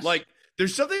 Yes. Like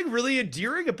there's something really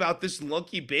endearing about this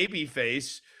lunky baby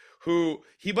face who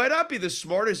he might not be the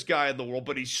smartest guy in the world,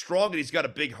 but he's strong and he's got a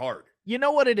big heart. You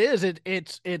know what it is?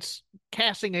 It's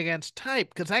casting against type,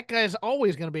 because that guy's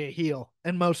always going to be a heel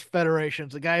in most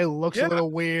federations. The guy who looks a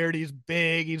little weird, he's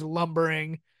big, he's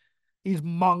lumbering, he's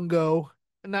Mongo.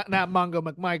 Not Mongo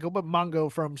McMichael, but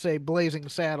Mongo from, say, Blazing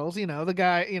Saddles. The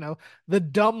guy, the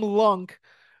dumb lunk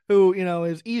who,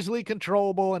 is easily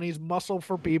controllable and he's muscle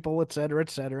for people, et cetera,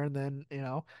 et cetera. And then,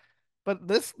 but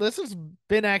this has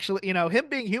been actually, him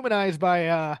being humanized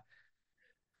by,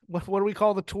 what do we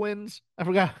call the twins? I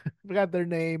forgot their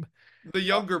name. The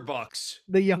Younger Bucks.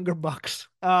 The Younger Bucks.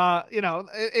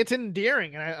 It's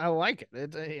endearing and I like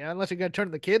it. Unless you're going to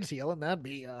turn the kids heel, and that'd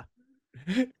be,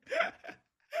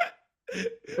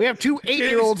 we have 2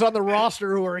 8-year-olds on the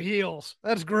roster who are heels.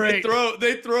 That's great.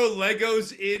 They throw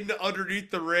Legos in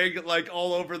underneath the ring, like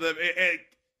all over them. And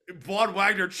Von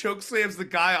Wagner chokeslams the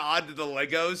guy onto the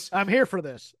Legos. I'm here for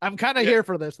this. I'm kind of here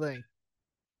for this thing.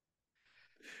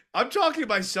 I'm talking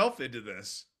myself into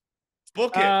this.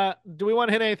 Book it. Do we want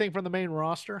to hit anything from the main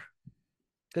roster?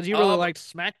 Because you really liked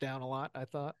SmackDown a lot, I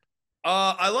thought.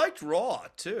 I liked Raw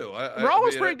too. Raw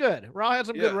was pretty good. Raw had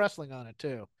some good wrestling on it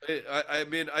too.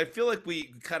 I feel like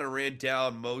we kind of ran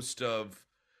down most of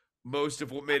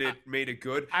what made it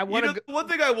good. One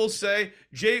thing I will say: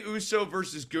 Jey Uso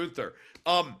versus Gunther.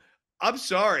 I'm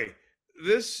sorry.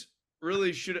 This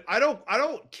really should. I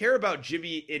don't care about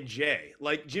Jimmy and Jay.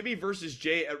 Like Jimmy versus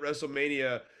Jay at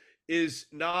WrestleMania is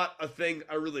not a thing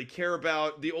I really care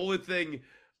about. The only thing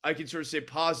I can sort of say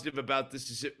positive about this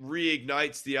is it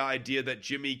reignites the idea that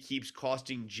Jimmy keeps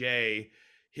costing Jay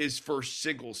his first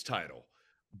singles title.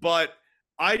 But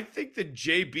I think that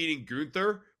Jay beating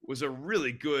Gunther was a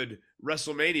really good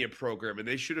WrestleMania program, and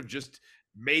they should have just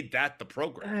made that the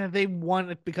program. They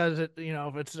want it because if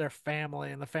it's their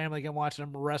family and the family can watch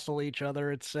them wrestle each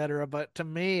other, etc. But to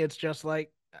me, it's just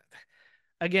like,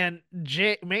 again,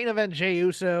 main event Jey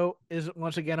Uso is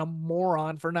once again a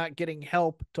moron for not getting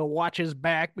help to watch his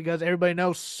back because everybody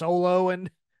knows Solo and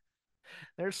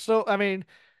there's so. I mean,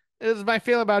 this is my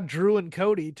feeling about Drew and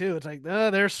Cody too. It's like,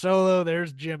 there's Solo,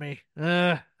 there's Jimmy,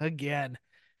 again,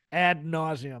 ad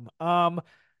nauseum. I'm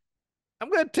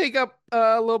going to take up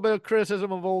a little bit of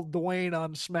criticism of old Dwayne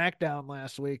on SmackDown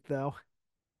last week, though.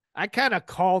 I kind of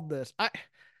called this.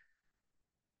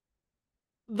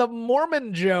 The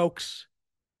Mormon jokes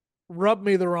rubbed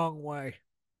me the wrong way.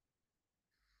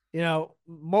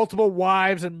 Multiple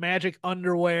wives and magic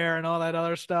underwear and all that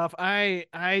other stuff. I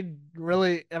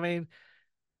mean,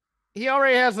 he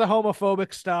already has the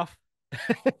homophobic stuff.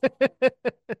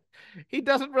 He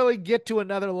doesn't really get to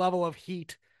another level of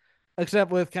heat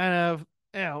except with kind of,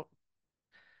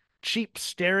 cheap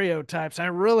stereotypes. I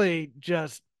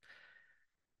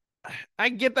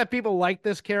get that people like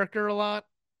this character a lot.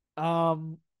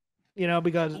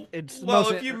 Because it's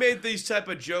if you made these type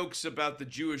of jokes about the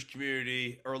Jewish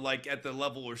community or like at the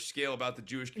level or scale about the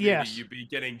Jewish community, yes, you'd be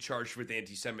getting charged with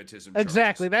anti-Semitism.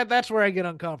 Exactly. That's where I get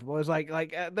uncomfortable. It's like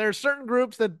there's certain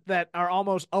groups that are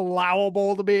almost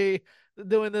allowable to be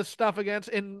doing this stuff against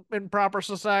in proper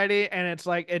society, and it's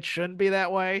like it shouldn't be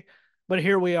that way, but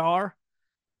here we are.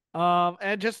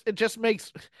 And it just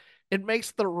makes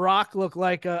The Rock look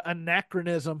like a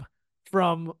anachronism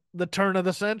from the turn of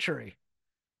the century.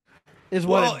 Is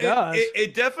what it does.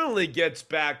 It definitely gets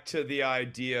back to the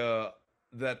idea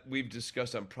that we've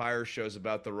discussed on prior shows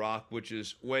about The Rock, which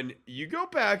is when you go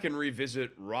back and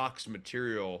revisit Rock's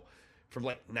material from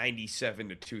like 97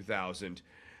 to 2000,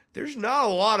 there's not a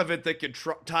lot of it that can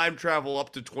time travel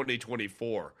up to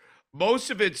 2024. Most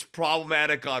of it's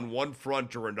problematic on one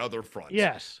front or another front.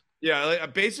 Yes. Yeah,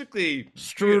 like basically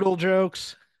strudel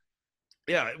jokes.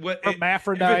 Yeah,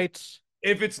 hermaphrodites.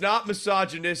 If it's not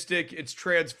misogynistic, it's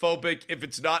transphobic. If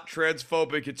it's not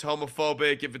transphobic, it's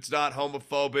homophobic. If it's not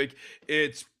homophobic,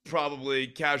 it's probably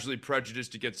casually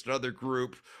prejudiced against another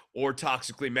group or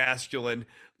toxically masculine.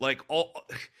 Like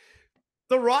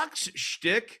The Rock's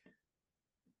shtick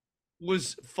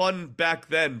was fun back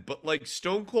then, but like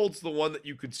Stone Cold's the one that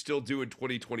you could still do in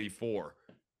 2024.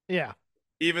 Yeah.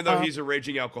 Even though he's a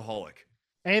raging alcoholic.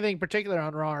 Anything particular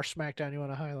on Raw or SmackDown you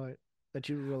want to highlight that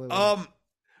you really like?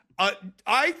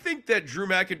 I think that Drew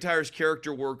McIntyre's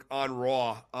character work on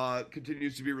Raw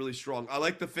continues to be really strong. I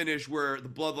like the finish where the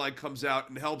Bloodline comes out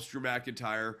and helps Drew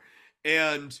McIntyre,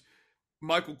 and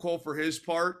Michael Cole, for his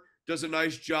part, does a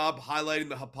nice job highlighting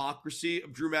the hypocrisy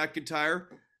of Drew McIntyre.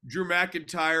 Drew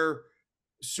McIntyre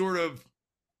sort of,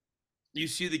 you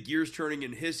see the gears turning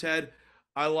in his head.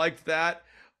 I liked that.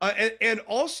 And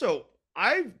also,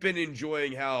 I've been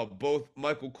enjoying how both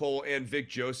Michael Cole and Vic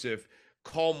Joseph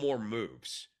call more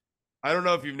moves. I don't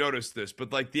know if you've noticed this,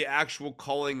 but like the actual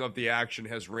calling of the action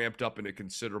has ramped up in a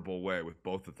considerable way with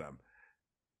both of them.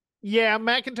 Yeah,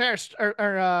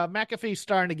 McAfee's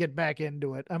starting to get back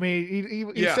into it. I mean, he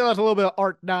still has a little bit of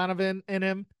Art Donovan in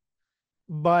him,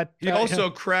 but he also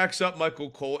cracks up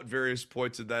Michael Cole at various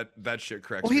points, and that shit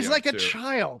cracks. Well, he's like a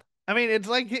child. I mean, it's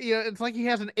like it's like he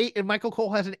has and Michael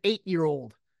Cole has an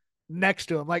 8-year-old next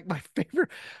to him. Like my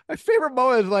favorite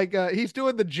moment is like he's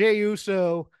doing the Jey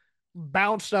Uso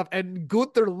bounce stuff, and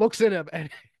Gunther looks at him, and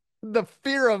the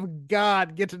fear of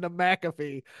God gets into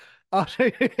McAfee.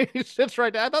 He sits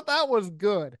right there. I thought that was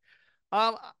good.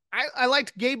 I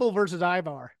liked Gable versus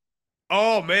Ivar.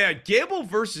 Oh man, Gable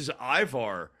versus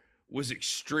Ivar was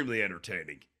extremely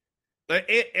entertaining.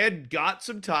 It got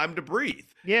some time to breathe.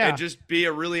 Yeah, and just be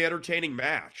a really entertaining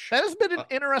match. That has been an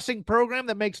interesting program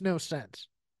that makes no sense.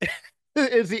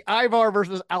 Is the Ivar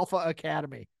versus Alpha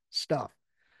Academy stuff.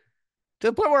 To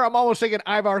the point where I'm almost thinking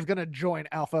Ivar's going to join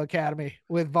Alpha Academy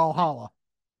with Valhalla.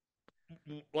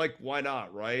 Like, why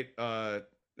not, right?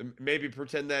 Maybe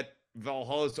pretend that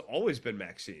Valhalla's always been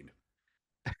Maxine.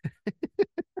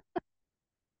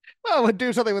 Well, would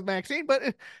do something with Maxine, but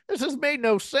this has made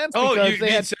no sense. Oh, you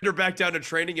send her back down to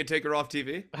training and take her off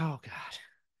TV? Oh, God.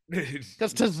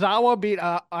 Because Tozawa beat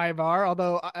Ivar,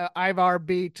 although Ivar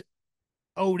beat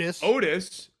Otis.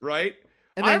 Otis, right?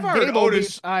 And then Ivar Gable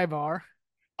beats Ivar.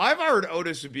 Ivar and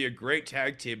Otis would be a great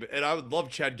tag team, and I would love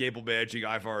Chad Gable managing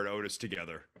Ivar and Otis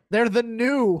together. They're the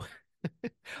new.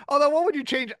 Although, what would you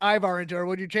change Ivar into, or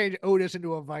would you change Otis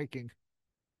into a Viking?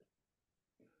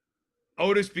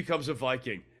 Otis becomes a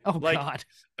Viking. Oh, Like, God.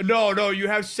 No, you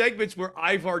have segments where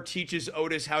Ivar teaches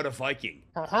Otis how to Viking.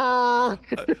 Uh-huh.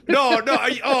 No,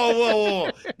 whoa.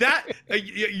 That,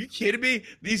 you kidding me?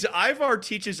 These Ivar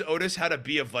teaches Otis how to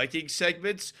be a Viking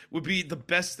segments would be the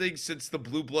best thing since the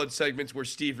Blue Blood segments where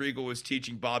Steve Regal was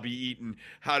teaching Bobby Eaton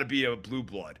how to be a Blue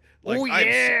Blood. Like, Oh,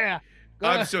 yeah.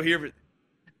 I'm so here for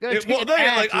Well,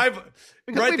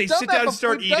 they sit down and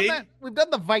start eating. We've done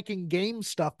the Viking game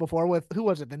stuff before with, who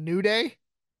was it, the New Day?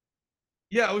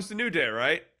 Yeah, it was the New Day,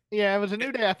 right? Yeah, it was a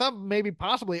New Day. I thought maybe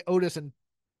possibly Otis and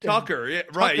Tucker, yeah,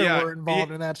 right, Tucker yeah, were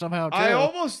involved in that somehow too. I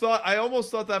almost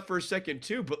thought that for a second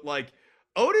too, but like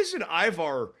Otis and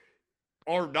Ivar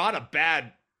are not a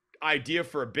bad idea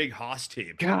for a big Haas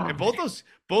team, God. and both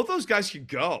those guys can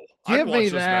go. Give me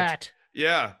that.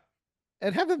 Yeah,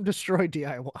 and have them destroy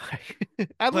DIY.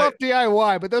 I love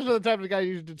DIY, but those are the types of guys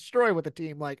you destroy with a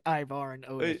team like Ivar and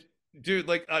Otis. Dude,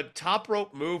 like a top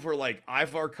rope move where like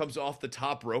Ivar comes off the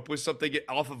top rope with something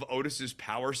off of Otis's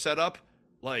power setup.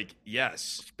 Like,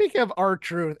 yes. Speaking of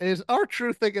R-Truth, is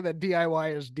R-Truth thinking that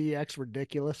DIY is DX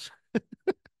ridiculous?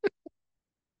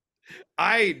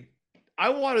 I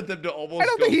wanted them to almost. I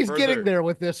don't think he's getting there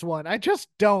with this one. I just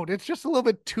don't. It's just a little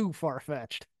bit too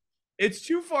far-fetched. It's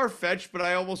too far-fetched, but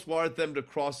I almost wanted them to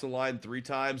cross the line 3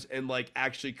 times and like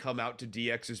actually come out to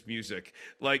DX's music.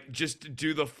 Like just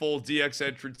do the full DX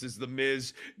entrance as The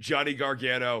Miz, Johnny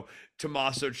Gargano,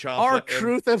 Tommaso Ciampa.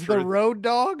 R-Truth as the Road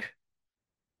Dog?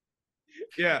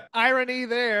 Yeah. Irony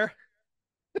there.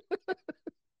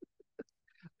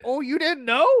 Oh, you didn't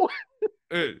know?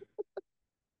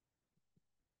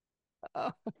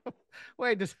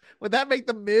 Wait, would that make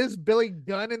The Miz Billy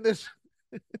Gunn in this?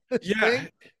 Yeah. Thing?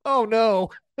 Oh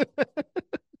no.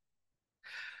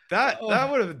 That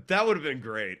would have been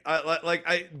great.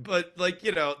 But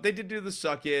you know, they did do the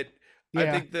suck it. Yeah.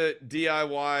 I think the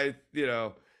DIY, you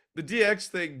know, the DX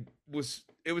thing was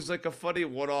like a funny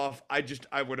one-off. I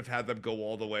would have had them go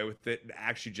all the way with it and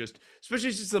actually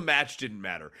especially since the match didn't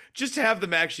matter, just to have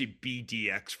them actually be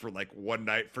DX for like one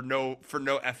night for no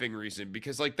effing reason,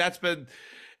 because like that's been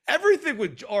everything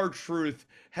with R-Truth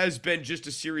has been just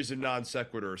a series of non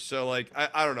sequiturs. So like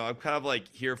I don't know. I'm kind of like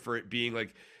here for it being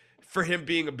like for him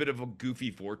being a bit of a goofy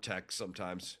vortex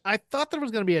sometimes. I thought there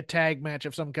was going to be a tag match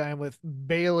of some kind with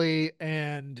Bayley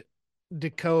and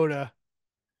Dakota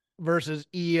versus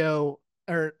Io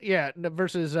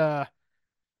versus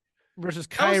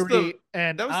Kyrie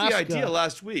and that was Asuka. The idea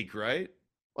last week, right?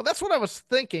 Well, that's what I was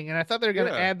thinking, and I thought they were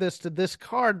going to add this to this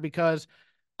card because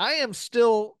I am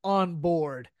still on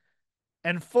board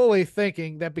and fully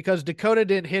thinking that because Dakota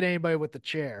didn't hit anybody with the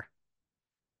chair,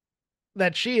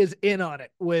 that she is in on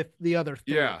it with the other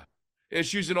 3. Yeah, and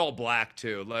she's in all black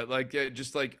too,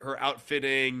 just like her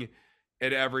outfitting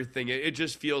and everything. It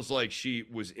just feels like she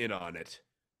was in on it.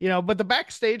 You know, but the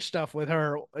backstage stuff with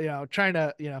her, you know, trying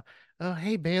to, you know, oh,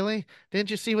 hey Bayley,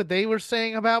 didn't you see what they were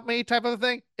saying about me? Type of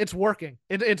thing. It's working.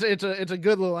 It's a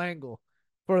good little angle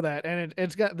for that, and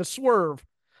it's got the swerve.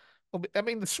 I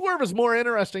mean, the swerve is more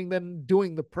interesting than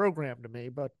doing the program to me,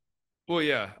 but well,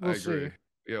 yeah, we'll I agree. See.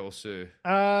 Yeah, we'll see.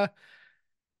 I'm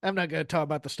not going to talk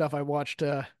about the stuff I watched.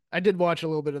 I did watch a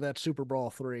little bit of that Super Brawl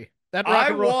 3.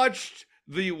 I watched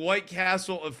the White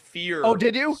Castle of Fear. Oh,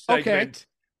 did you? Segment.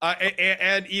 Okay.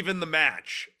 And even the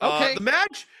match. Okay.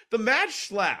 The match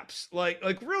slaps. Like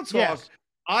real talk. Yes.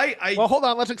 I well, hold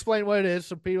on. Let's explain what it is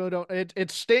so people don't.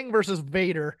 It's Sting versus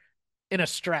Vader in a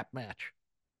strap match.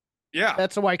 Yeah.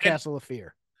 That's the White Castle of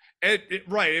Fear.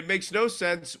 Right. It makes no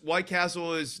sense. White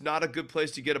Castle is not a good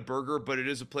place to get a burger, but it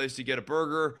is a place to get a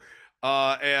burger.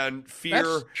 And Fear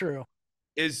That's true.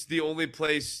 is the only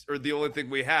place or the only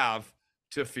thing we have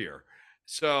to fear.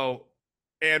 So,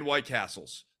 and White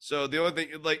Castles. So the only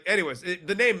thing, like, anyways,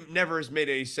 the name never has made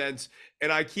any sense.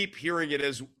 And I keep hearing it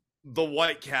as the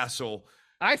White Castle.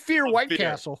 I fear White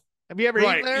Castle. Have you ever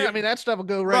eaten there? Yeah. I mean, that stuff will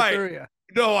go right through you.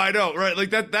 No, I know, right? Like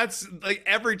that's like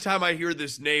every time I hear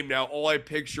this name now, all I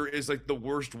picture is like the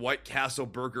worst White Castle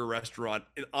burger restaurant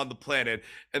on the planet,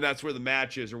 and that's where the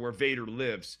match is or where Vader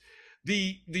lives.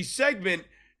 The segment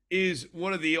is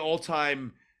one of the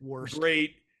all-time worst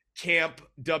great camp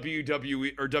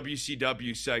WWE or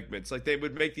WCW segments. Like they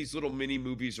would make these little mini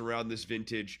movies around this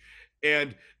vintage,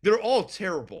 and they're all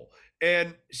terrible.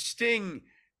 And Sting,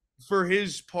 for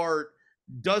his part,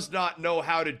 does not know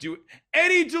how to do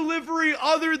any delivery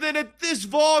other than at this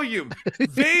volume.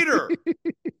 Vader,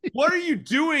 what are you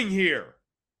doing here?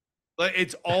 Like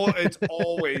it's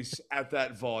always at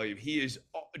that volume. He is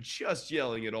just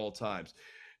yelling at all times.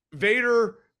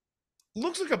 Vader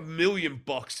looks like $1 million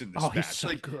in this match. He's so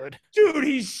like, good. Dude,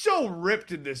 he's so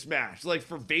ripped in this match. Like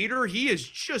for Vader, he is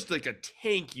just like a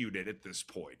tank unit at this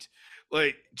point.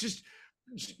 like just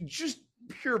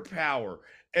pure power.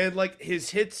 And like his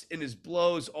hits and his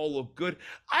blows all look good.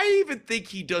 I even think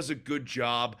he does a good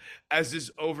job as this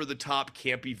over the top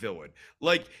campy villain.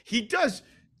 Like he does.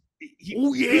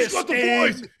 He's got the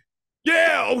voice.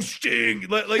 Yeah, oh Sting.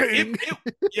 Sting.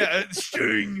 Yeah,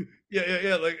 Sting.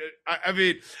 Yeah. Like I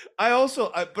mean,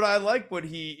 but I like when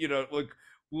he, like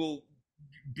will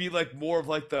be like more of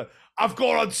like the I've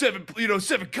gone on seven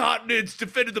continents,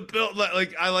 defended the belt.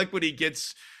 Like I like when he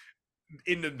gets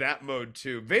into that mode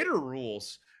too. Vader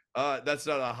rules. That's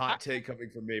not a hot take coming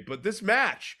from me, but this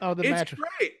match, it's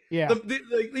great. Yeah,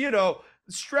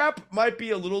 strap might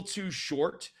be a little too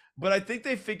short, but I think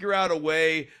they figure out a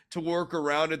way to work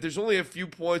around it. There's only a few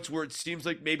points where it seems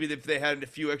like maybe if they had a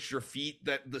few extra feet,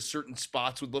 that the certain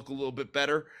spots would look a little bit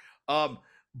better.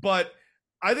 But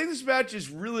I think this match is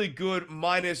really good,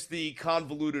 minus the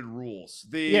convoluted rules.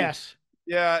 Yes.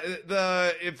 Yeah,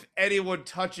 if anyone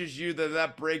touches you, then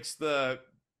that breaks the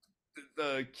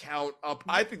count up.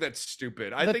 I think that's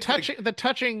stupid. The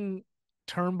touching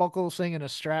turnbuckles thing in a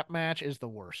strap match is the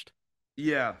worst.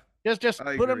 Yeah. Just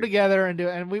put them together and do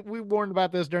it. And we warned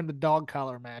about this during the dog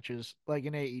collar matches, like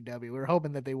in AEW. We were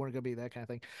hoping that they weren't going to be that kind of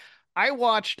thing. I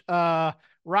watched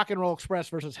Rock and Roll Express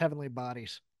versus Heavenly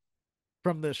Bodies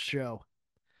from this show.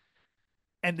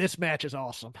 And this match is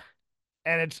awesome.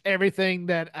 And it's everything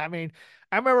that, I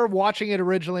remember watching it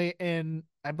originally in,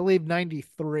 I believe,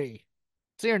 93.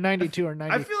 It's either 92 or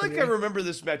 93. I feel like I remember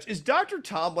this match. Is Dr.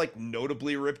 Tom like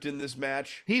notably ripped in this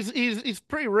match? He's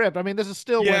pretty ripped. This is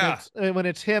still when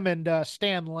it's him and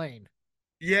Stan Lane.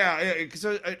 Yeah, because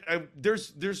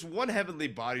there's one Heavenly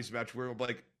Bodies match where I'm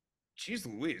like, geez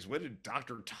Louise, when did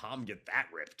Dr. Tom get that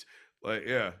ripped? Like,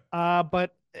 yeah.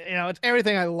 But it's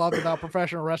everything I loved about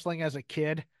professional wrestling as a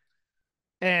kid.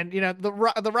 And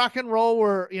the Rock and Roll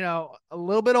were a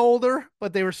little bit older,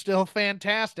 but they were still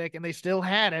fantastic, and they still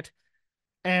had it.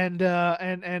 And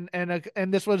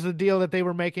this was the deal that they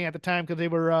were making at the time, because they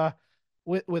were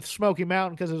with Smoky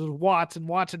Mountain, because it was Watts, and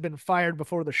Watts had been fired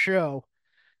before the show.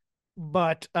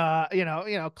 But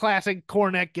classic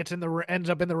Cornette ends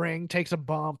up in the ring, takes a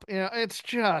bump. It's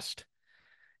just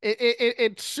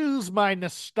it soothes my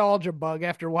nostalgia bug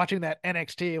after watching that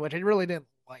NXT, which I really didn't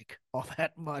like all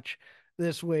that much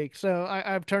this week. So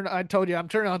I told you I'm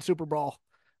turning on Super Brawl.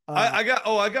 I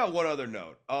got one other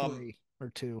note. 3 or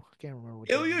 2. I can't remember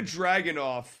which. Ilya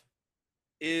Dragunov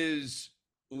is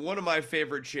one of my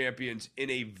favorite champions in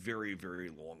a very, very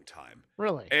long time.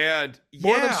 Really? And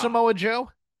more than Samoa Joe?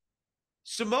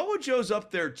 Samoa Joe's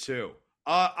up there too.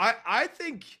 I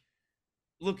think,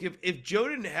 look, if Joe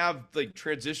didn't have like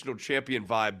transitional champion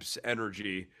vibes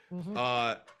energy,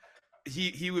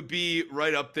 he would be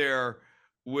right up there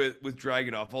with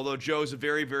Dragunov. Although Joe's a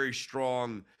very, very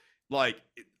strong, I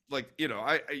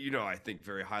think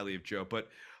very highly of Joe, but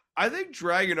I think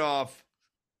Dragunov,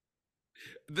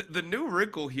 the new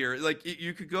wrinkle here, like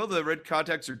you could go the red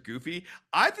contacts are goofy.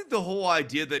 I think the whole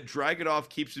idea that Dragunov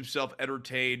keeps himself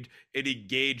entertained and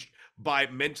engaged by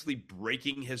mentally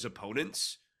breaking his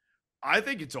opponents, I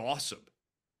think it's awesome.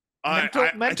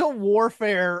 Mental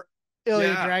warfare.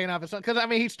 Ilya Dragunov is, because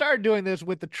he started doing this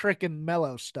with the Trick and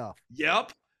Mellow stuff.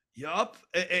 Yep. And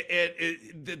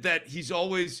that he's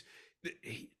always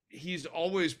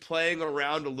playing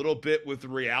around a little bit with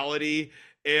reality,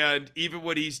 and even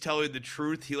when he's telling the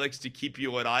truth, he likes to keep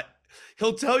you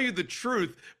he'll tell you the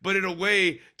truth, but in a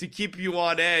way to keep you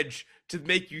on edge, to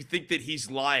make you think that he's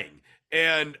lying.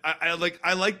 And I like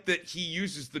that he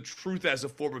uses the truth as a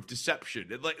form of deception,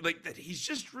 and like that he's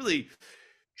just really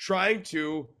trying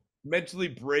to mentally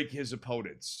break his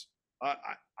opponents. I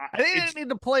think they need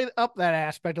to play up that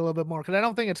aspect a little bit more, because I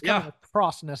don't think it's coming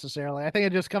across necessarily. I think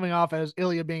it's just coming off as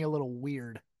Ilya being a little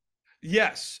weird.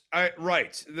 Yes,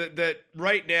 right. That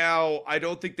right now, I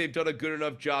don't think they've done a good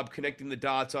enough job connecting the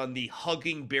dots on the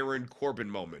hugging Baron Corbin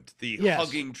moment, the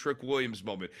hugging Trick Williams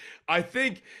moment. I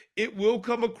think it will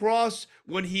come across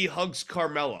when he hugs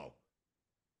Carmelo.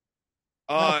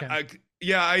 I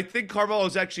think Carmelo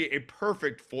is actually a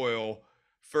perfect foil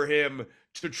for him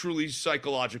to truly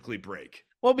psychologically break.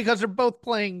 Well, because they're both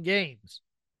playing games.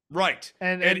 Right.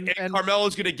 And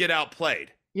Carmelo's going to get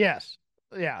outplayed. Yes.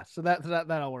 Yeah. So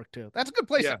that'll work too. That's a good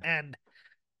place to end.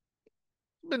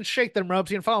 Then shake them ropes.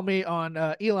 You can follow me on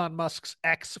Elon Musk's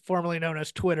X, formerly known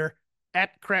as Twitter,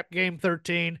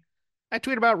 @CrapGame13. I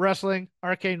tweet about wrestling,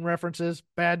 arcane references,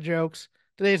 bad jokes.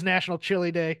 Today's National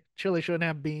Chili Day. Chili shouldn't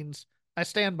have beans. I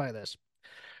stand by this.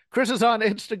 Chris is on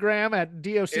Instagram at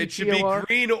DOCTOR. It should be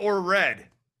green or red.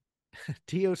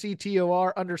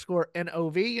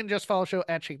 DOCTOR_NOV. And just follow the show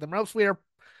at Shake Them Ropes. We are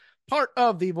part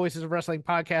of the Voices of Wrestling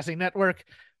Podcasting Network.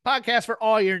 Podcast for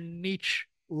all your niche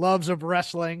loves of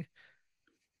wrestling.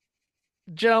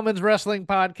 Gentlemen's Wrestling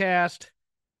Podcast.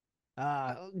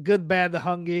 Good, Bad, the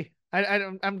Hungy.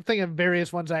 I'm thinking of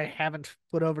various ones I haven't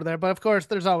put over there, but of course,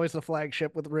 there's always the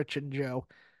flagship with Rich and Joe,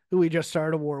 who we just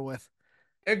started a war with.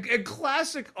 And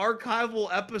classic archival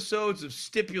episodes of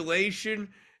Stipulation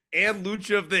and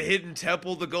Lucha of the Hidden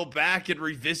Temple to go back and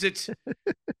revisit.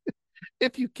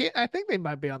 If you can't, I think they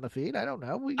might be on the feed. I don't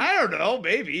know. I don't know.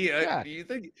 Maybe. Yeah. Do you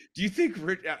think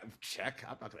Rich? Check.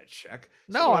 I'm not going to check.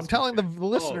 No, I'm telling the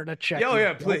listener to check. Oh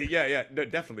yeah, please. Yeah. No,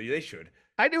 definitely, they should.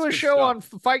 I do a show on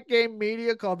Fight Game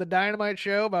Media called The Dynamite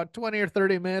Show. About 20 or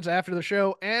 30 minutes after the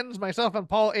show ends, myself and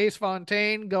Paul Ace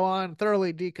Fontaine go on and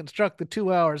thoroughly deconstruct the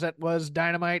 2 hours that was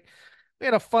Dynamite. We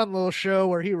had a fun little show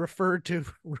where he referred to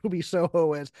Ruby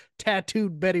Soho as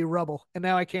Tattooed Betty Rubble, and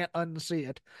now I can't unsee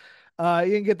it.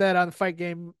 You can get that on Fight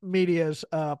Game Media's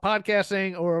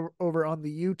podcasting or over on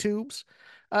the YouTubes.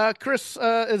 Chris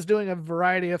is doing a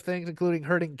variety of things, including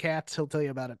herding cats. He'll tell you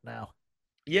about it now.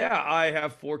 Yeah, I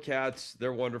have 4 cats.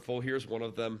 They're wonderful. Here's one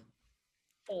of them.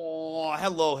 Oh,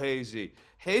 hello, Hazy.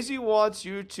 Hazy wants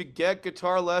you to get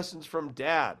guitar lessons from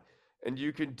Dad, and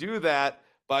you can do that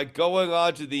by going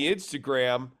onto the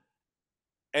Instagram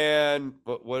and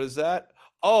what is that?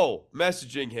 Oh,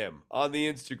 messaging him on the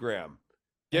Instagram.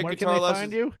 Get where guitar can they lessons.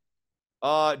 Find you?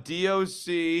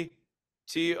 DOCTORNOV.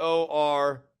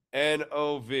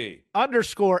 _NOV.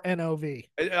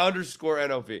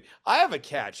 _NOV. I have a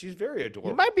cat. She's very adorable.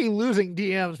 You might be losing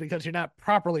DMs because you're not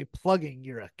properly plugging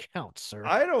your account, sir.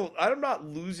 I'm not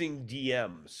losing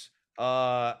DMs.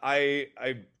 I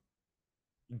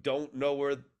don't know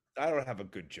where. I don't have a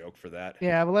good joke for that.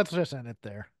 Yeah, but let's just end it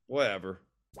there. Whatever.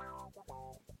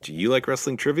 Do you like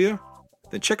wrestling trivia?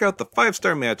 Then check out the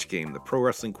 5-Star Match Game, the Pro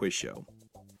Wrestling Quiz Show.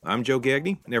 I'm Joe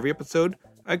Gagney, and every episode,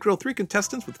 I grill 3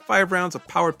 contestants with 5 rounds of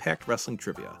power-packed wrestling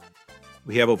trivia.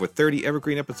 We have over 30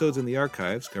 evergreen episodes in the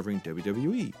archives covering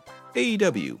WWE,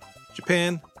 AEW,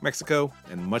 Japan, Mexico,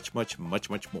 and much, much, much,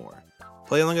 much more.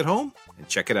 Play along at home and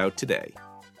check it out today.